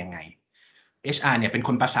เป็นยังไง HR เนี่ยเป็นค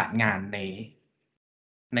นประสานงาน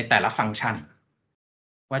ในแต่ละฟังก์ชัน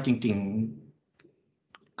ว่าจริง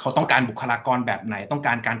ๆเขาต้องการบุคลากรแบบไหนต้องก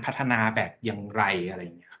ารการพัฒนาแบบอย่างไรอะไรอ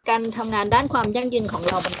ย่างเงี้ยการทำงานด้านความยั่งยืนของ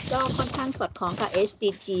เรามันก็ค่อนข้างสอดคล้องกับ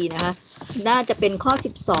SDG นะคะน่าจะเป็นข้อ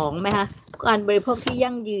12ไหมคะการบริโภคที่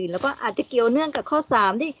ยั่งยืนแล้วก็อาจจะเกี่ยวเนื่องกับข้อ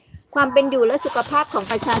3ที่ความเป็นอยู่และสุขภาพของ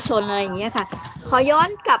ประชาชนอะไรอย่างเงี้ยค่ะขอย้อน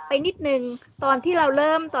กลับไปนิดนึงตอนที่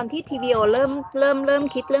TVO เริ่ม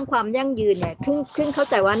คิดเรื่องความยั่งยืนเนี่ยซึ่งเข้า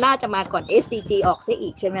ใจว่าน่าจะมาก่อน SDG ออกซะอี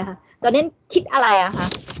กใช่ไหมคะตอนนั้นคิดอะไรอะคะ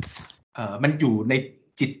มันอยู่ใน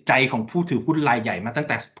จิตใจของผู้ถือหุ้นรายใหญ่มาตั้ง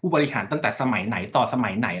แต่ผู้บริหารตั้งแต่สมัยไหนต่อส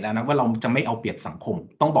มัยไหนแล้วนะว่าเราจะไม่เอาเปรียบสังคม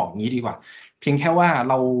ต้องบอกงี้ดีกว่าเพียงแค่ว่า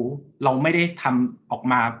เราไม่ได้ทำออก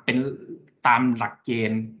มาเป็นตามหลักเก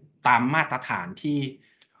ณฑ์ตามมาตรฐานที่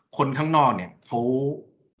คนข้างนอกเนี่ยเ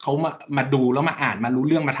ขามาดูแล้วมาอ่านมารู้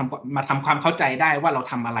เรื่องมาทำความเข้าใจได้ว่าเรา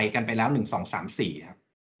ทำอะไรกันไปแล้ว1 2 3 4ครับ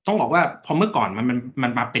ต้องบอกว่าพอเมื่อก่อนมั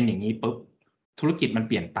นมาเป็นอย่างนี้ปุ๊บธุรกิจมันเ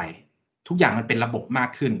ปลี่ยนไปทุกอย่างมันเป็นระบบมา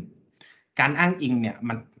กขึ้นการอ้างอิงเนี่ย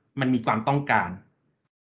มันมีความต้องการ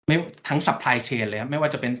ไม่ทั้ง supply chain เลยไม่ว่า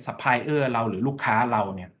จะเป็น supplier เราหรือลูกค้าเรา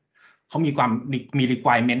เนี่ยเขามี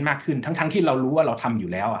requirement มากขึ้นทั้งที่เรารู้ว่าเราทำอยู่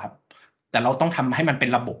แล้วครับ แต่เราต้องทำให้มันเป็น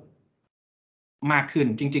ระบบมากขึ้น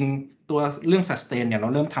จริงๆตัวเรื่อง sustain เนี่ยเรา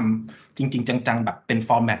เริ่มทำจริงๆจังๆแบบเป็น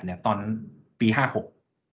format เนี่ยตอนปี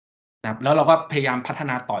56นะครับแล้วเราก็พยายามพัฒ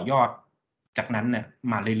นาต่อยอดจากนั้นเนี่ย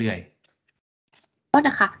มาเรื่อยๆก็น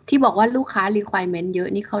ะคะที่บอกว่าลูกค้า requirement เยอะ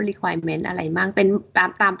นี่เขา requirement อะไรมั่งเป็นตา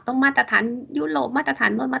มต้องมาตรฐานยุโรปมาตรฐาน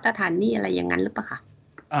โน้นมาตรฐานนี่อะไรอย่างนั้นหรือเปล่าคะ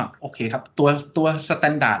โอเคครับตัวสแต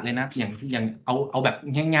นดาร์ดเลยนะอย่างเอาแบบ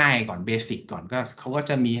ง่ายๆก่อนเบสิกก่อนก็เขาก็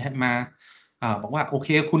จะมีให้มาบอกว่าโอเค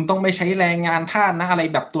คุณต้องไม่ใช้แรงงานทาสนะอะไร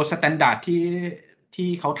แบบตัวสแตนดาร์ดที่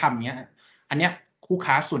เขาทำเนี้ยอันเนี้ยคู่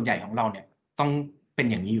ค้าส่วนใหญ่ของเราเนี่ยต้องเป็น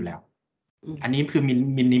อย่างนี้อยู่แล้วอันนี้คือ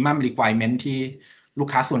minimum requirement ที่ลูก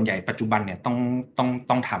ค้าส่วนใหญ่ปัจจุบันเนี่ย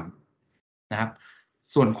ต้องทำนะครับ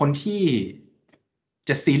ส่วนคนที่จ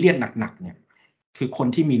ะซีเรียสหนักๆเนี่ยคือคน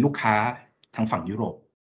ที่มีลูกค้าทางฝั่งยุโรป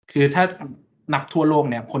คือถ้านับทั่วโลก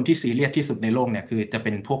เนี่ยคนที่ซีเรียสที่สุดในโลกเนี่ยคือจะเ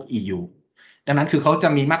ป็นพวก EU ดังนั้นคือเขาจะ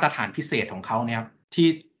มีมาตรฐานพิเศษของเขาเนี่ยครับที่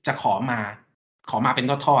จะขอมาเป็น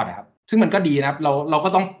ทอดๆนะครับซึ่งมันก็ดีนะครับเราก็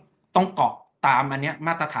ต้องเกาะตามอันเนี้ยม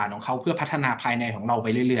าตรฐานของเขาเพื่อพัฒนาภายในของเราไป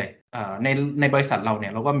เรื่อยๆในบริษัทเราเนี่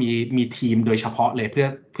ยเราก็มีทีมโดยเฉพาะเลยเ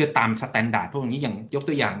พื่อตามสแตนดาร์ดพวกนี้อย่างยก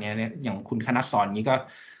ตัวอย่างเนี่ยอย่างคุณคณะสอนนี้ก็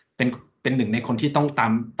เป็นหนึ่งในคนที่ต้องต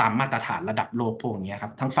ามมาตรฐานระดับโลกพวกนี้ครั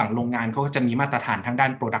บทั้งฝั่งโรงงานเขาก็จะมีมาตรฐานทางด้า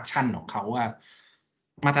นโปรดักชันของเขาว่า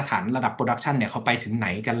มาตรฐานระดับโปรดักชันเนี่ยเขาไปถึงไหน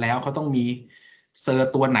กันแล้วเขาต้องมีเซอร์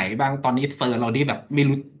ตัวไหนบ้างตอนนี้เซอร์เราได้แบบไม่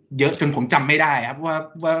รู้เยอะจนผมจำไม่ได้ครับ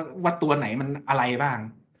ว่าตัวไหนมันอะไรบ้าง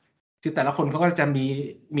คือแต่ละคนเขาก็จะ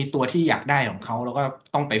มีตัวที่อยากได้ของเขาแล้วก็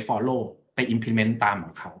ต้องไป follow ไป implement ตามข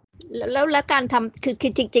องเขาแล้วการทำคือ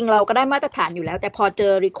จริงๆเราก็ได้มาตรฐานอยู่แล้วแต่พอเจ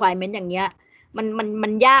อ requirement อย่างเงี้ยมั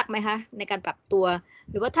นยากไหมคะในการปรับตัว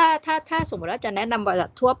หรือว่าถ้าสมมติว่าจะแนะนำบริษั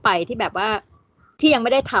ททั่วไปที่แบบว่าที่ยังไ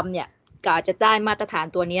ม่ได้ทำเนี่ยกะจะได้มาตรฐาน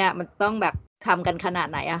ตัวเนี้ยมันต้องแบบทำกันขนาด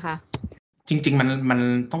ไหนอะคะจริงๆมัน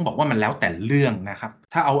ต้องบอกว่ามันแล้วแต่เรื่องนะครับ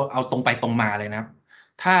ถ้าเอาตรงไปตรงมาเลยนะครับ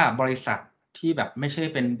ถ้าบริษัทที่แบบไม่ใช่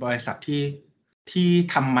เป็นบริษัทที่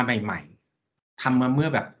ทำมาใหม่ๆทำมาเมื่อ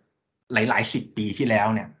แบบหลายๆ10 ปีที่แล้ว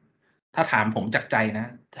เนี่ยถ้าถามผมจากใจนะ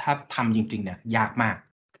ถ้าทำจริงๆเนี่ยยากมาก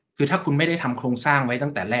คือถ้าคุณไม่ได้ทำโครงสร้างไว้ตั้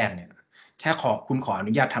งแต่แรกเนี่ยแค่คุณขออ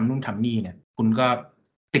นุญาตทำนู่นทำนี่เนี่ยคุณก็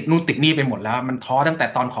ติดนู่นติดนี่ไปหมดแล้วมันท้อตั้งแต่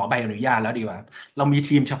ตอนขอใบอนุญาตแล้วดีกว่าเรามี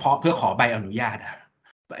ทีมเฉพาะเพื่อขอใบอนุญาต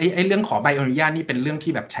ไอ้เรื่องขอใบอนุญาตนี่เป็นเรื่อง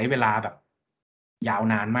ที่แบบใช้เวลาแบบยาว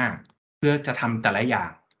นานมากเพื่อจะทำแต่ละอย่า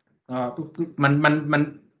งมัน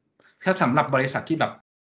ถ้าสำหรับบริษัทที่แบบ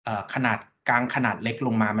ขนาดกลางขนาดเล็กล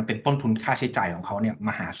งมามันเป็นต้นทุนค่าใช้จ่ายของเขาเนี่ยม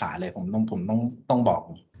หาศาลเลยผมต้องบอก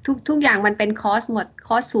ทุกอย่างมันเป็นคอสหมดค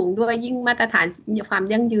อสสูงด้วยยิ่งมาตรฐานความ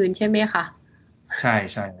ยั่งยืนใช่ไหมคะใช่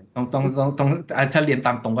ต้องถ้าเรียนต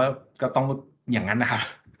ามตรงก็ต้องอย่างนั้นนะครับ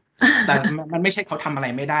แต่มันไม่ใช่เขาทำอะไร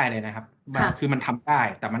ไม่ได้เลยนะครับคือมันทำได้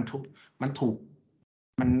แต่มันถูก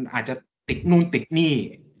มันอาจจะติดนู่นติดนี่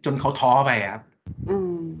จนเขาท้อไปครับ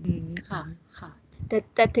ค่ะ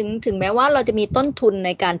แต่ถึงแม้ว่าเราจะมีต้นทุนใน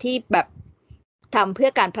การที่แบบทำเพื่อ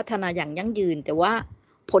การพัฒนาอย่างยั่งยืนแต่ว่า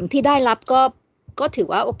ผลที่ได้รับก็ถือ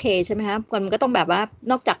ว่าโอเคใช่ไหมคะมันก็ต้องแบบว่า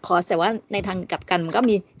นอกจากคอสแต่ว่าในทางกลับกันมันก็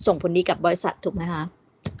มีส่งผลดีกับบริษัทถูกไหมคะ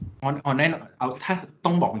แน่นอนเอาถ้าต้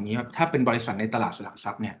องบอกอย่างนี้ครับถ้าเป็นบริษัทในตลาดหลักท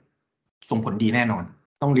รัพย์เนี่ยส่งผลดีแน่นอน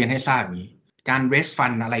ต้องเรียนให้ทราบอย่างนี้การ raise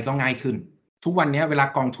fund อะไรก็ง่ายขึ้นทุกวันนี้เวลา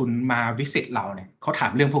กองทุนมาวิสิตเราเนี่ยเขาถา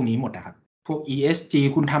มเรื่องพวกนี้หมดนะครับพวก ESG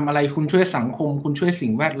คุณทำอะไรคุณช่วยสังคมคุณช่วยสิ่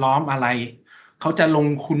งแวดล้อมอะไรเขาจะลง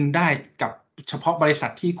ทุนได้กับเฉพาะบริษั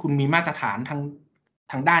ทที่คุณมีมาตรฐาน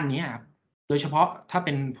ทางด้านนี้ครับโดยเฉพาะถ้าเ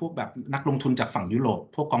ป็นพวกแบบนักลงทุนจากฝั่งยุโรป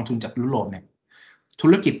พวกกองทุนจากยุโรปเนี่ยธุ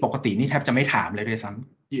รกิจปกตินี่แทบจะไม่ถามเลยด้วยซ้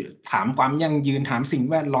ำถามความยั่งยืนถามสิ่ง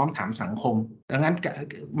แวดล้อมถามสังคมดังนั้น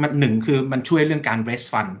มันหนึ่งคือมันช่วยเรื่องการ raise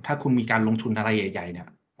fund ถ้าคุณมีการลงทุนอะไรใหญ่ๆเนี่ย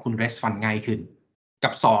คุณ raise fund ง่ายขึ้นกั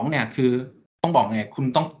บ2เนี่ยคือต้องบอกไงคุณ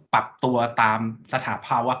ต้องปรับตัวตามสถานภ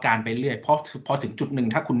าวะการไปเรื่อยเพราะพอถึงจุดหนึ่ง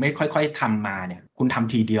ถ้าคุณไม่ค่อยๆทำมาเนี่ยคุณท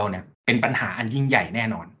ำทีเดียวเนี่ยเป็นปัญหาอันยิ่งใหญ่แน่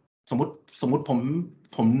นอนสมมติผ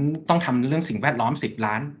มต้องทำเรื่องสิ่งแวดล้อม10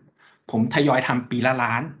 ล้านผมทยอยทำปีละ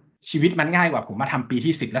ล้านชีวิตมันง่ายกว่าผมมาทำปี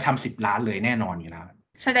ที่10แล้วทำ10 ล้านเลยแน่นอนอยู่แล้ว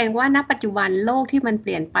แสดงว่าณปัจจุบันโลกที่มันเป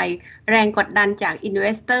ลี่ยนไปแรงกดดันจากอินเว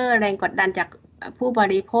สเตอร์แรงกดดันจากผู้บ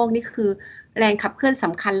ริโภคนี่คือแรงขับเคลื่อนส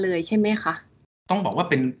ำคัญเลยใช่ไหมคะต้องบอกว่า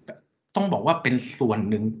เป็นส่วน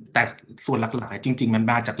หนึ่งแต่ส่วนหลักๆจริงๆมัน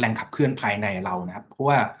มาจากแรงขับเคลื่อนภายในเรานะครับเพราะ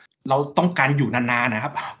ว่าเราต้องการอยู่นานๆนะค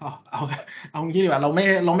รับเอางี้ดีกว่าเราไม่ไ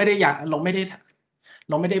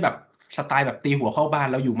ด้แบบสไตล์แบบตีหัวเข้าบ้าน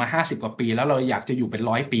เราอยู่มา50 กว่าปีแล้วเราอยากจะอยู่เป็น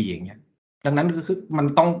100 ปีอย่างเงี้ยดังนั้นคือมัน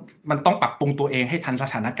ต้องปรับปรุงตัวเองให้ทันส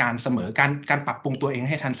ถานการณ์เสมอการปรับปรุงตัวเอง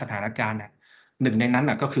ให้ทันสถานการณ์หนึ่งในนั้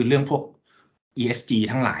นก็คือเรื่องพวก ESG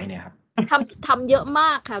ทั้งหลายเนี่ยครับ ทำเยอะม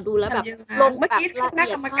ากค่ะดูแล้วแบบลง เมื่อ แบบ กี้ค ละ ณะ เ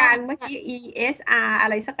อีย กร ด รม มาก การเมื่อกี้ ESR อะ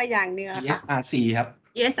ไรสักอย่างเนื้อค่ะ ESRC ครับ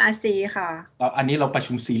ESRC ค่ะ อันนี้เราประ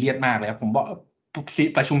ชุมซีเรียสมากเลยครับผมบอก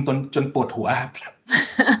ประชุมจนปวดหัวครับ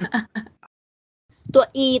ตัว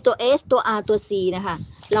E ตัว S ตัว R ตัว C นะคะ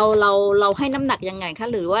เราให้น้ำหนักยังไงคะ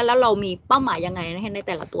หรือว่าแล้วเรามีเป้าหมายยังไงในแ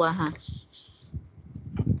ต่ละตัวค่ะ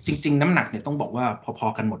จริงๆน้ำหนักเนี่ยต้องบอกว่าพอ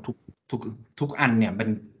ๆกันหมดทุกอันเนี่ยมัน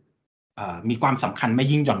มีความสำคัญไม่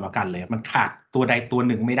ยิ่งหย่อนกว่ากันเลยมันขาดตัวใดตัว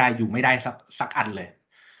หนึ่งไม่ได้อยู่ไม่ได้สักอันเลย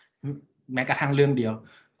แม้กระทั่งเรื่องเดียว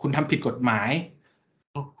คุณทำผิดกฎหมาย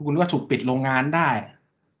คุณก็ถูกปิดโรงงานได้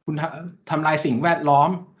คุณทำลายสิ่งแวดล้อม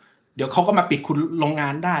เดี๋ยวเขาก็มาปิดคุณโรงงา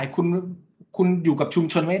นได้คุณอยู่กับชุม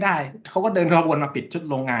ชนไม่ได้เขาก็เดินขบวนมาปิด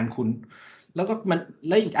โรงงานคุณแล้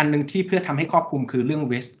วอีกอันนึงที่เพื่อทำให้ครอบคลุมคือเรื่อง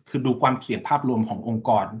risk คือดูความเสี่ยงภาพรวมขององค์ก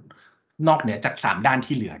รนอกเหนือจาก3ด้าน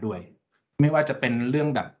ที่เหลือด้วยไม่ว่าจะเป็นเรื่อง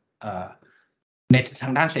แบบในทา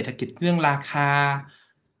งด้านเศรษฐกิจเรื่องราคา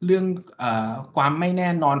เรื่องความไม่แน่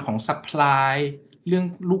นอนของ supply เรื่อง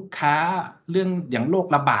ลูกค้าเรื่องอย่างโรค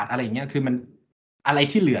ระบาดอะไรอย่างเงี้ยคือมันอะไร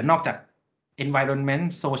ที่เหลือนอกจาก environment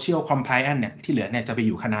social compliance เนี่ยที่เหลือเนี่ยจะไปอ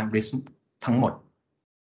ยู่คณะ risk ทั้งหมด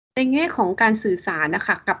ในแง่ของการสื่อสารนะค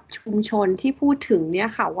ะกับชุมชนที่พูดถึงเนี่ย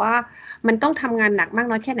ค่ะว่ามันต้องทำงานหนักมาก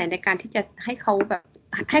น้อยแค่ไหนในการที่จะให้เขาแบบ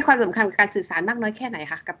ให้ความสำคัญกับการสื่อสารมากน้อยแค่ไหน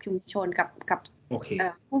คะกับชุมชนกับ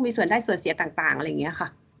ผู้มีส่วนได้ส่วนเสียต่างๆอะไรอย่างเงี้ยค่ะ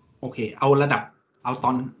โอเคเอาเ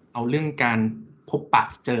รื่องการพบปะ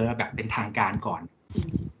เจอแบบเป็นทางการก่อน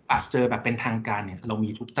ปะเจอแบบเป็นทางการเนี่ยเรามี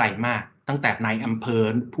ทุกไตรมาสตั้งแต่นายอำเภอ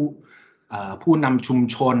ผู้นำชุม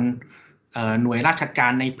ชนหน่วยราชกา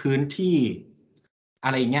รในพื้นที่อ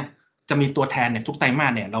ะไรเงี้ยจะมีตัวแทนเนี่ยทุกไตรมา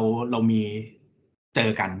สเนี่ยเรามีเจอ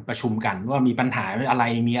กันประชุมกันว่ามีปัญหาอะไร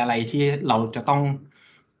มีอะไรที่เราจะต้อง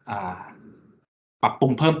ปรับปรุ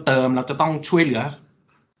งเพิ่มเติมเราจะต้องช่วยเหลือ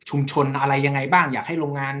ชุมชนอะไรยังไงบ้างอยากให้โร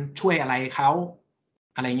งงานช่วยอะไรเขา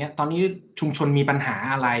อะไรเงี้ยตอนนี้ชุมชนมีปัญหา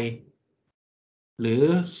อะไรหรือ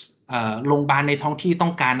โรงพยาบาลในท้องที่ต้อ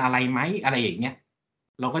งการอะไรไหมอะไรอย่างเงี้ย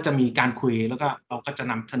เราก็จะมีการคุยแล้วก็เราก็จะ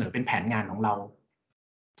นำเสนอเป็นแผนงานของเรา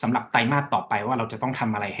สำหรับไตรมาสต่อไปว่าเราจะต้องท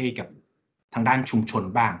ำอะไรให้กับทางด้านชุมชน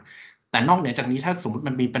บ้างแต่นอกเหนือจากนี้ถ้าสมมติ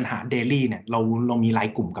มันมีปัญหาเดลี่เนี่ยเรามีไล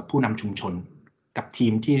น์กลุ่มกับผู้นำชุมชนกับที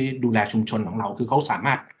มที่ดูแลชุมชนของเราคือเขาสาม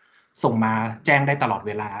ารถส่งมาแจ้งได้ตลอดเ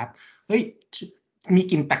วลาเฮ้ยมี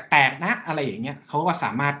กลิ่นแปลกๆนะอะไรอย่างเงี้ยเขาก็ส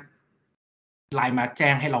ามารถไลน์มาแจ้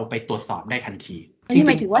งให้เราไปตรวจสอบได้ทันทีอันนี้ห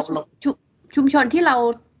มายถึงว่าชุมชนที่เรา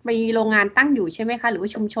มีโรงงานตั้งอยู่ใช่ไหมคะหรือว่า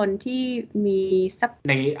ชุมชนที่มี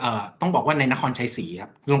ในต้องบอกว่าในนครชัยศรีครั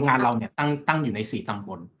บโรงงานเราเนี่ยตั้งอยู่ใน4ตำบ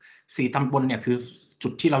ล4ตำบลเนี่ยคือจุ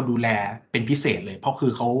ดที่เราดูแลเป็นพิเศษเลยเพราะคื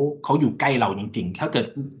อเขาอยู่ใกล้เราจริงๆถ้าเกิด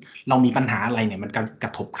เรามีปัญหาอะไรเนี่ยมันกร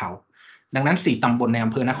ะทบเขาดังนั้น4ตำบลใน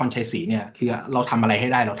อำเภอนครชัยศรีเนี่ยคือเราทำอะไรให้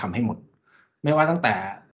ได้เราทำให้หมดไม่ว่าตั้งแ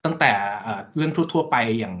ต่เรื่องทั่วๆไป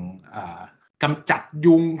อย่างกำจัด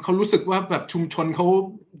ยุงเขารู้สึกว่าแบบชุมชนเขา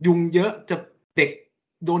ยุงเยอะจะเด็ก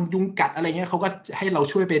โดนยุงกัดอะไรเงี้ยเขาก็ให้เรา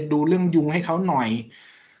ช่วยไปดูเรื่องยุงให้เขาหน่อย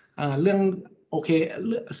เรื่องโอเค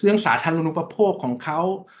เรื่องสาธารณูปโภคของเขา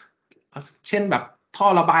เช่นแบบท่อ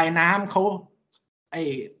ระบายน้ำเขา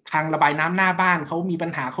ทางระบายน้ำหน้าบ้านเขามีปั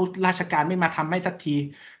ญหาเขาราชการไม่มาทำให้สักที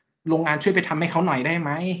โรงงานช่วยไปทำให้เขาหน่อยได้ไห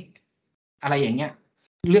มอะไรอย่างเงี้ย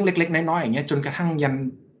เรื่องเล็กๆน้อยๆอย่างเงี้ยจนกระทั่ง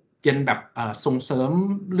ยันแบบส่งเสริม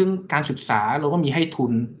เรื่องการศึกษาเราก็มีให้ทุ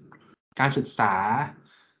นการศึกษา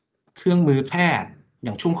เครื่องมือแพทย์อ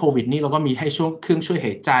ย่างช่วงโควิดนี่เราก็มีให้ช่วงเครื่องช่วยห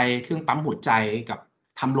ายใจเครื่องปั๊มหัวใจกับ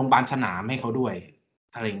ทำโรงพยาบาลสนามให้เขาด้วย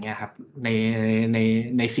อะไรเงี้ยครับ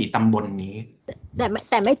ใน4ตำบลนี้แ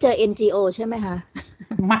ต่ไม่เจอ NGO ใช่ไหมคะ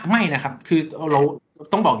ไม่นะครับคือเรา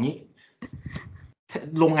ต้องบอกงี้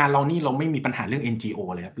โรงงานเรานี่เราไม่มีปัญหาเรื่อง NGO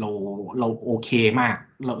เลยครับเราโอเคมาก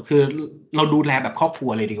คือเราดูแลแบบครอบครัว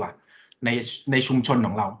เลยดีกว่าในชุมชนข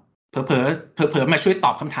องเราเผลอมาช่วยต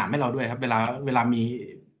อบคำถามให้เราด้วยครับเวล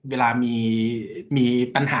ามี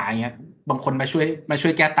ปัญหาอย่างเงี้ยบางคนมาช่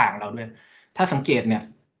วยแก้ต่างเราด้วยถ้าสังเกตเนี่ย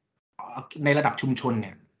ในระดับชุมชนเ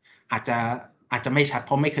นี่ยอาจจะไม่ชัดเพ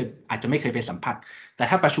ราะอาจจะไม่เคยไปสัมผัสแต่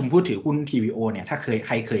ถ้าประชุมผู้ถือหุ้น TVO เนี่ยถ้าใค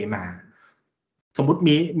รเคยมาสมมุติ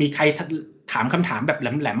มีใครถามคำถามแบบแ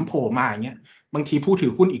หลมๆโผล่มาอย่างเงี้ยบางทีผู้ถื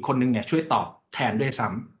อหุ้นอีกคนนึงเนี่ยช่วยตอบแทนด้วยซ้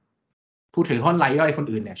ำผู้ถือหุ้นรายย่อยคน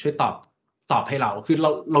อื่นเนี่ยช่วยตอบให้เราคือ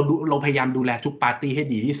เราพยายามดูแลทุกปาร์ตี้ให้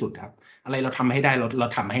ดีที่สุดครับอะไรเราทำให้ได้เรา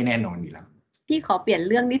ทำให้แน่นอนอยู่แล้วพี่ขอเปลี่ยน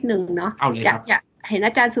เรื่องนิดนึงเนาะอยากเห็นอ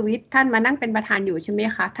าจารย์สุวิทย์ท่านมานั่งเป็นประธานอยู่ใช่ไหม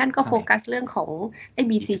คะท่านก็โฟกัสเรื่องของ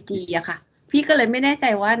BCG อะค่ะพี่ก็เลยไม่แน่ใจ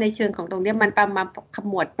ว่าในเชิงของตรงนี้มันมาข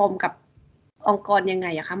มวดปมกับองค์กรยังไง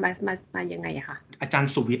อะคะมายังไงอะคะอาจารย์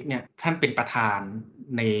สุวิทย์เนี่ยท่านเป็นประธาน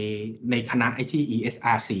ในคณะที่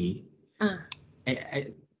ESRC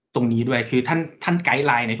ตรงนี้ด้วยคือท่านไกด์ไ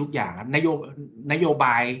ลน์ในทุกอย่างครับนโยบ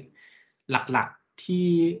ายหลักๆที่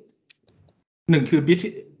หนึ่งคือ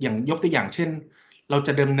อย่างยกตัวอย่างเช่นเราจ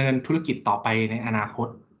ะดำเนินธุรกิจต่อไปในอนาคต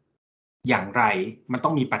อย่างไรมันต้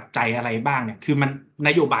องมีปัจจัยอะไรบ้างเนี่ยคือมันน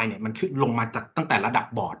โยบายเนี่ยมันขึ้นลงมาจากตั้งแต่ระดับ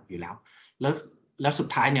บอร์ดอยู่แล้วสุด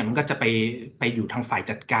ท้ายเนี่ยมันก็จะไปอยู่ทางฝ่าย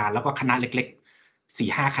จัดการแล้วก็คณะเล็กๆ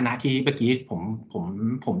 4-5 คณะที่เมื่อกี้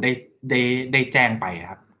ผมได้แจ้งไป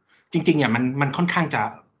ครับจริงๆเนี่ยมันค่อนข้างจะ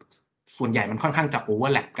ส่วนใหญ่มันค่อนข้างจะโอเวอ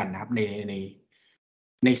ร์แลปกันนะครับ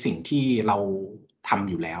ในสิ่งที่เราทำ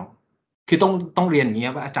อยู่แล้วคือต้องเรียนอย่างนี้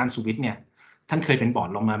ว่าอาจารย์สุวิทย์เนี่ยท่านเคยเป็นบอร์ด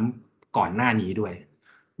ลงมาก่อนหน้านี้ด้วย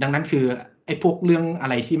ดังนั้นคือไอ้พวกเรื่องอะ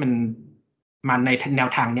ไรที่มันในแนว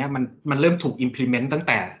ทางเนี้ยมันเริ่มถูก implement ตั้งแ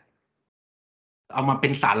ต่เอามาเป็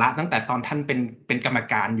นสาระตั้งแต่ตอนท่านเป็นกรรม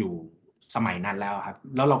การอยู่สมัยนั้นแล้วครับ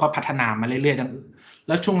แล้วเราก็พัฒนามาเรื่อยๆแ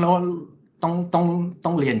ล้วช่วงแล้วต้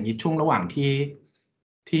องเรียนอย่างนี้ช่วงระหว่าง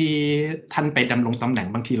ที่ท่านไปดำรงตำแหน่ง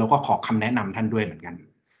บางทีเราก็ขอคำแนะนำท่านด้วยเหมือนกัน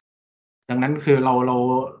ดังนั้นคือเ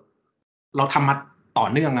ราทำมาต่อ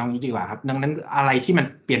เนื่องเอางี้ดีกว่าครับดังนั้นอะไรที่มัน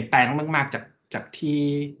เปลี่ยนแปลงมากๆจาก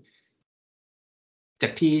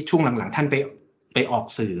ที่ช่วงหลังๆท่านไปออก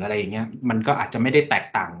สื่ออะไรอย่างเงี้ยมันก็อาจจะไม่ได้แตก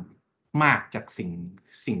ต่างมากจาก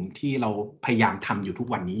สิ่งที่เราพยายามทำอยู่ทุก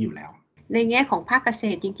วันนี้อยู่แล้วในแง่ของภาคเกษ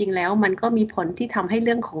ตรจริงๆแล้วมันก็มีผลที่ทำให้เ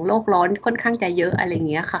รื่องของโลกร้อนค่อนข้างจะเยอะอะไร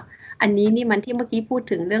เงี้ยค่ะอันนี้นี่มันที่เมื่อกี้พูด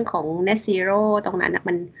ถึงเรื่องของ net zero ตรงนั้น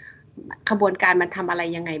มันขบวนการมันทำอะไร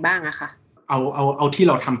ยังไงบ้างอะค่ะเอาที่เ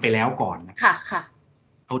ราทำไปแล้วก่อนนะค่ะ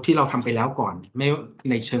เอาที่เราทำไปแล้วก่อนไม่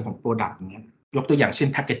ในเชิงของ product เนี้ยยกตัวอย่างเช่น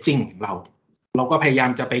packaging ของเราก็พยายาม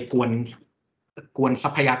จะไปกวนทรั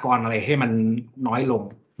พยากรอะไรให้มันน้อยลง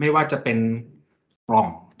ไม่ว่าจะเป็นกล่อง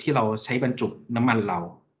ที่เราใช้บรรจุน้ำมันเ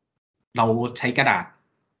ราใช้กระดาษ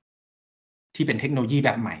ที่เป็นเทคโนโลยีแบ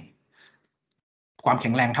บใหม่ความแข็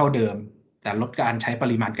งแรงเท่าเดิมแต่ลดการใช้ป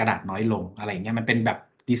ริมาณกระดาษน้อยลงอะไรเงี้ยมันเป็นแบบ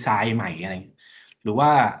ดีไซน์ใหม่อะไรหรือว่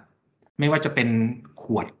าไม่ว่าจะเป็นข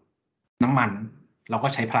วดน้ำมันเราก็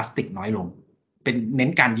ใช้พลาสติกน้อยลงเป็นเน้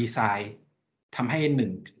นการดีไซน์ทำให้หนึ่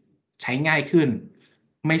งใช้ง่ายขึ้น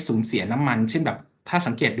ไม่สูญเสียน้ำมันเช่นแบบถ้า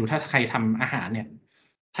สังเกตดูถ้าใครทำอาหารเนี่ย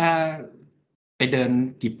ถ้าไปเดิน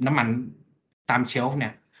หยิบน้ำมันตามเชลฟ์เนี่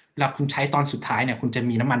ยเวลาคุณใช้ตอนสุดท้ายเนี่ยคุณจะ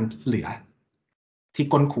มีน้ำมันเหลือที่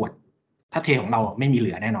ก้นขวดถ้าเทของเราไม่มีเห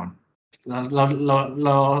ลือแน่นอนเ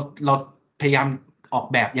ราพยายามออก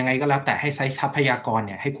แบบยังไงก็แล้วแต่ให้ใช้ทรัพยากรเ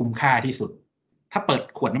นี่ยให้คุ้มค่าที่สุดถ้าเปิด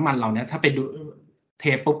ขวดน้ำมันเราเนี่ยถ้าไปดูเท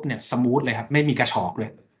ปุ๊บเนี่ยสมูทเลยครับไม่มีกระชอกเล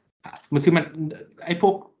ยมันคือมันไอ้พ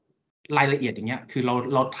วกรายละเอียดอย่างเงี้ยคือ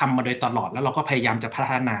เราทำมาโดยตลอดแล้วเราก็พยายามจะพั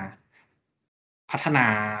ฒนา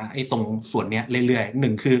ไอ้ตรงส่วนเนี้ยเรื่อยๆห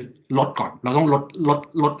นึ่งคือลดก่อนเราต้อง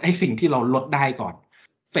ลดไอ้สิ่งที่เราลดได้ก่อน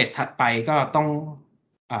เฟสถัดไปก็ต้อง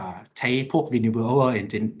ใช้พวก renewable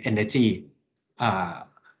energy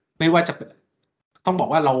ไม่ว่าจะต้องบอก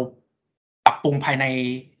ว่าเราปรับปรุงภายใน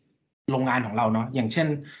โรงงานของเราเนาะอย่างเช่น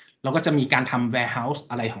เราก็จะมีการทำ warehouse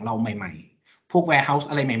อะไรของเราใหม่ๆพวก warehouse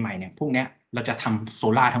อะไรใหม่ๆเนี่ยพวกเนี้ยเราจะทำโซ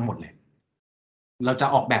ล่าทั้งหมดเลยเราจะ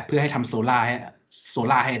ออกแบบเพื่อให้ทำโซล่า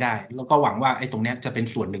ให้ได้แล้วก็หวังว่าไอ้ตรงเนี้ยจะเป็น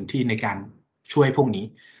ส่วนหนึ่งที่ในการช่วยพวกนี้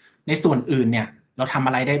ในส่วนอื่นเนี่ยเราทำอ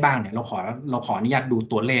ะไรได้บ้างเนี่ยเราขออนุญาตดู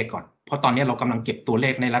ตัวเลขก่อนเพราะตอนนี้เรากำลังเก็บตัวเล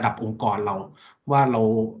ขในระดับองค์กรเราว่าเ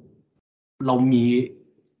รามี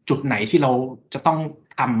จุดไหนที่เราจะต้อง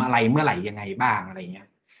ทำอะไรเมื่อไหร่ยังไงบ้างอะไรเงี้ย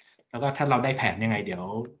แล้วก็ถ้าเราได้แผนยังไงเดี๋ยว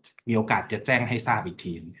มีโอกาสจะแจ้งให้ทราบอีก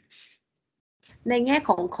ทีในแง่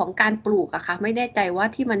ของการปลูกอะค่ะไม่แน่ใจว่า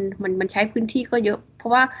ที่มันใช้พื้นที่ก็เยอะเพรา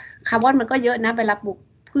ะว่าคาร์บอนมันก็เยอะนะเวลาปลูก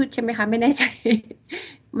พืชใช่ไหมคะไม่แน่ใจ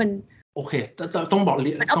มันโอเคต้องบอก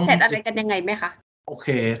มันออฟเซตอะไรกันยังไงไหมคะโอเค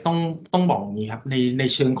ต้องบอกอย่างนี้ครับใน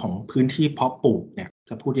เชิงของพื้นที่เพาะปลูกเนี่ย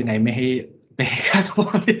จะพูดยังไงไม่ให้ค่าโท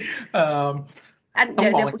ษต้อง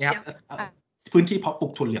บอกอย่างนี้ครับพื้นที่เพาะปลู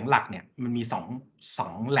กถั่วเหลืองหลักเนี่ยมันมีสอ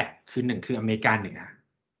งแหล่งคือ1คืออเมริกาเหนือ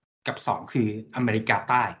กับ2คืออเมริกา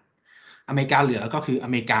ใต้อเมริกาเหนือก็คืออ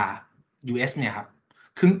เมริกา US เนี่ยครับ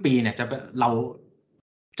ครึ่งปีเนี่ยเรา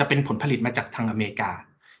จะเป็นผลผลิตมาจากทางอเมริกา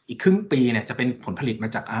อีกครึ่งปีเนี่ยจะเป็นผลผลิตมา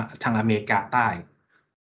จากทางอเมริกาใต้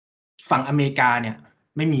ฝั่งอเมริกาเนี่ย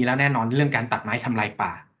ไม่มีแล้วแน่นอนเรื่องการตัดไม้ทำลายป่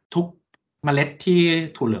าทุกเมล็ดที่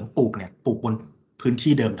ถั่วเหลืองปลูกเนี่ยปลูกบนพื้น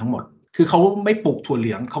ที่เดิมทั้งหมดคือเขาไม่ปลูกถั่วเห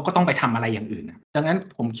ลืองเขาก็ต้องไปทำอะไรอย่างอื่นดังนั้น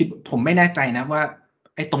ผมไม่แน่ใจนะว่า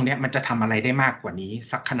ไอ้ตรงเนี้ยมันจะทำอะไรได้มากกว่านี้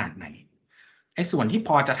สักขนาดไหนไอ้ส่วนที่พ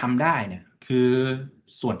อจะทำได้เนี่ยคือ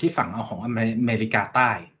ส่วนที่ฝั่งของอเมริกาใ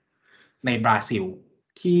ต้ในบราซิล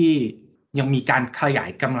ที่ยังมีการขยาย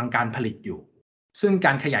กำลังการผลิตอยู่ซึ่งก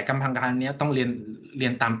ารขยายกำลังการนี้ต้องเรีย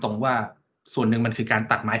นตามตรงว่าส่วนหนึ่งมันคือการ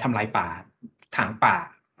ตัดไม้ทำลายป่าถางป่า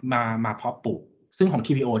มาเพาะปลูกซึ่งของ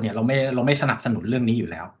TPO เนี่ยเราไม่สนับสนุนเรื่องนี้อยู่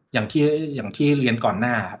แล้ว อย่างที่เรียนก่อนห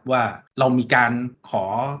น้าครับว่าเรามีการขอ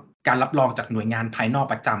การรับรองจากหน่วยงานภายนอก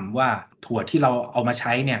ประจำว่าถั่วที่เราเอามาใ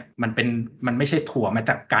ช้เนี่ยมันไม่ใช่ถั่วมา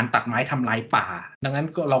จากการตัดไม้ทำลายป่าดังนั้น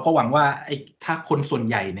เราก็หวังว่าถ้าคนส่วน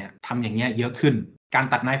ใหญ่เนี่ยทำอย่างเงี้ยเยอะขึ้นการ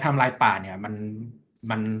ตัดไม้ทำลายป่าเนี่ย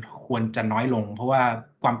มันควรจะน้อยลงเพราะว่า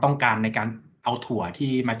ความต้องการในการเอาถั่ว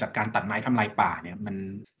ที่มาจากการตัดไม้ทำลายป่าเนี่ย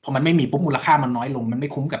พอมันไม่มีปุ๊บมูลค่ามันน้อยลงมันไม่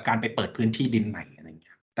คุ้มกับการไปเปิดพื้นที่ดินใหม่อะไรอย่างเ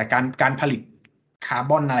งี้ยแต่การผลิตคาร์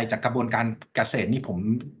บอนอะไรจากกระบวนการเกษตรนี่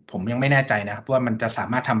ผมยังไม่แน่ใจนะครับว่ามันจะสา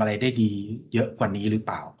มารถทำอะไรได้ดีเยอะกว่านี้หรือเป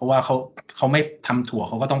ล่าเพราะว่าเขาไม่ทำถั่วเ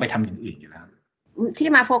ขาก็ต้องไปทำอย่างอื่นอยู่แล้วที่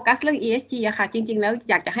มาโฟกัสเรื่อง ESG อะค่ะจริงๆแล้ว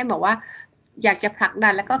อยากจะให้บอกว่าอยากจะผลักดั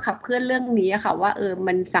นแล้วก็ขับเคลื่อนเรื่องนี้อะค่ะว่า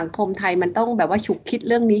มันสังคมไทยมันต้องแบบว่าฉุกคิด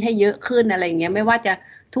เรื่องนี้ให้เยอะขึ้นอะไรอย่างเงี้ยไม่ว่าจะ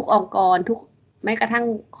ทุกองค์กรทุกแม้กระทั่ง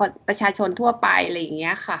ประชาชนทั่วไปอะไรอย่างเงี้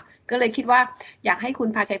ยค่ะก็เลยคิดว่าอยากให้คุณ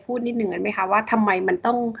พาชัยพูดนิดนึงได้ไหมคะว่าทำไมมัน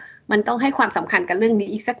ต้องให้ความสำคัญกับเรื่องนี้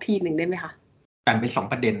อีกสักทีหนึ่งได้ไหมคะแบ่งเป็น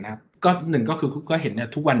2ประเด็นนะครับก็หนึ่งก็คือก็เห็นเนี่ย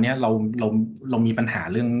ทุกวันนี้เรามีปัญหา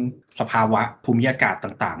เรื่องสภาวะภูมิอากาศ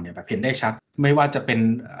ต่างๆเนี่ยแบบเห็นได้ชัดไม่ว่าจะเป็น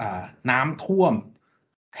น้ำท่วม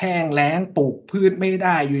แห้งแล้งปลูกพืชไม่ไ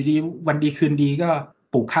ด้อยู่ดีวันดีคืนดีก็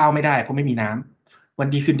ปลูกข้าวไม่ได้เพราะไม่มีน้ำวัน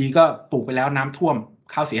ดีคืนดีก็ปลูกไปแล้วน้ำท่วม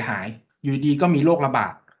ข้าวเสียหายอยู่ดีก็มีโรคระบา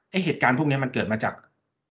ดเหตุการณ์พวกนี้มันเกิดมาจาก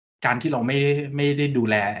การที่เราไม่ได้ดู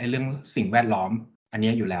แลเรื่องสิ่งแวดล้อมอัน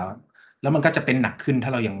นี้อยู่แล้วแล้วมันก็จะเป็นหนักขึ้นถ้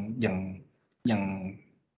าเรายัง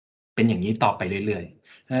เป็นอย่างนี้ต่อไปเรื่อย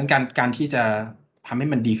ๆดังนั้นการที่จะทำให้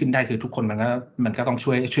มันดีขึ้นได้คือทุกคนมันก็ต้อง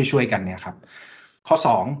ช่วยกันเนี่ยครับข้อ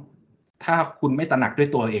2ถ้าคุณไม่ตระหนักด้วย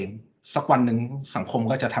ตัวเองสักวันหนึ่งสังคม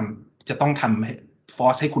ก็จะต้องทำฟอ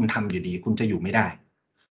ร์สให้คุณทำอยู่ดีคุณจะอยู่ไม่ได้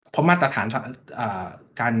เพราะมาตรฐาน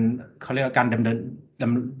การเขาเรียกว่าการด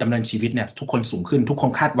ำเนินชีวิตเนี่ยทุกคนสูงขึ้นทุกค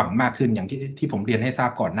นคาดหวังมากขึ้นอย่างที่ผมเรียนให้ทรา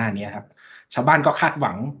บก่อนหน้านี้ครับชาวบ้านก็คาดห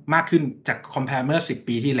วังมากขึ้นจากคอมเพลเมื่อ10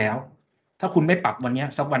 ปีที่แล้วถ้าคุณไม่ปรับวันนี้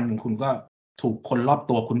สักวันหนึ่งคุณก็ถูกคนรอบ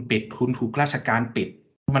ตัวคุณปิดคุณถูกราชการปิด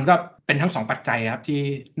มันก็เป็นทั้ง2ปัจจัยครับที่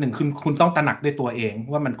1คุณต้องตระหนักด้วยตัวเอง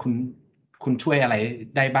ว่ามันคุณช่วยอะไร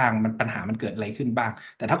ได้บ้างปัญหามันเกิดอะไรขึ้นบ้าง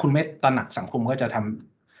แต่ถ้าคุณไม่ตระหนักสังคมก็จะ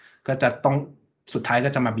ต้องสุดท้ายก็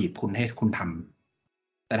จะมาบีบคุณให้คุณท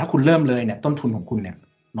ำแต่ถ้าคุณเริ่มเลยเนี่ยต้นทุนของคุณเนี่ย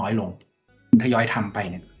น้อยลงคุณทยอยทำไป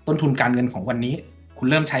เนี่ยต้นทุนการเงินของวันนี้คุณ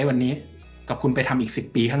เริ่มใช้วันนี้กับคุณไปทำอีก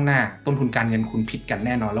10 ปีข้างหน้าต้นทุนการเงินคุณผิดกันแ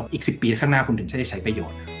น่นอนแล้วอีก10 ปีข้างหน้าคุณถึงจะได้ใช้ประโย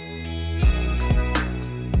ชน์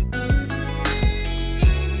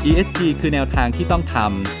ESG คือแนวทางที่ต้องท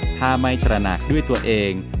ำถ้าไม่ตระหนักด้วยตัวเอ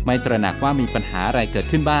งไม่ตระหนักว่ามีปัญหาอะไรเกิด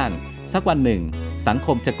ขึ้นบ้างสักวันหนึ่งสังค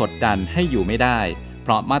มจะกดดันให้อยู่ไม่ได้เพ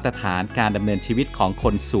ราะมาตรฐานการดำเนินชีวิตของค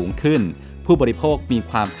นสูงขึ้นผู้บริโภคมี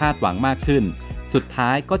ความคาดหวังมากขึ้นสุดท้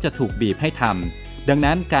ายก็จะถูกบีบให้ทำดัง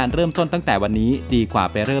นั้นการเริ่มต้นตั้งแต่วันนี้ดีกว่า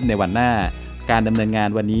ไปเริ่มในวันหน้าการดำเนินงาน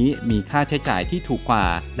วันนี้มีค่าใช้จ่ายที่ถูกกว่า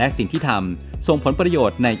และสิ่งที่ทำส่งผลประโย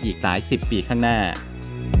ชน์ในอีกหลาย10 ปีข้างหน้า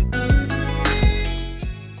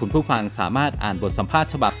คุณผู้ฟังสามารถอ่านบทสัมภาษ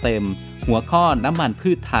ณ์ฉบับเต็มหัวข้อน้ำมันพื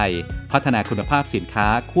ชไทยพัฒนาคุณภาพสินค้า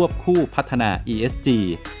ควบคู่พัฒนา ESG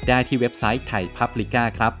ได้ที่เว็บไซต์ไทย Publica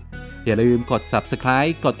ครับอย่าลืมกด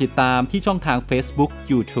Subscribe กดติดตามที่ช่องทาง Facebook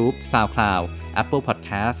YouTube SoundCloud Apple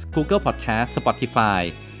Podcast Google Podcast Spotify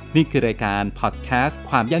นี่คือรายการ Podcast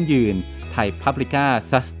ความยั่งยืนไทย Publica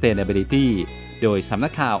Sustainability โดยสำนั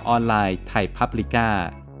กข่าวออนไลน์ไทย Publica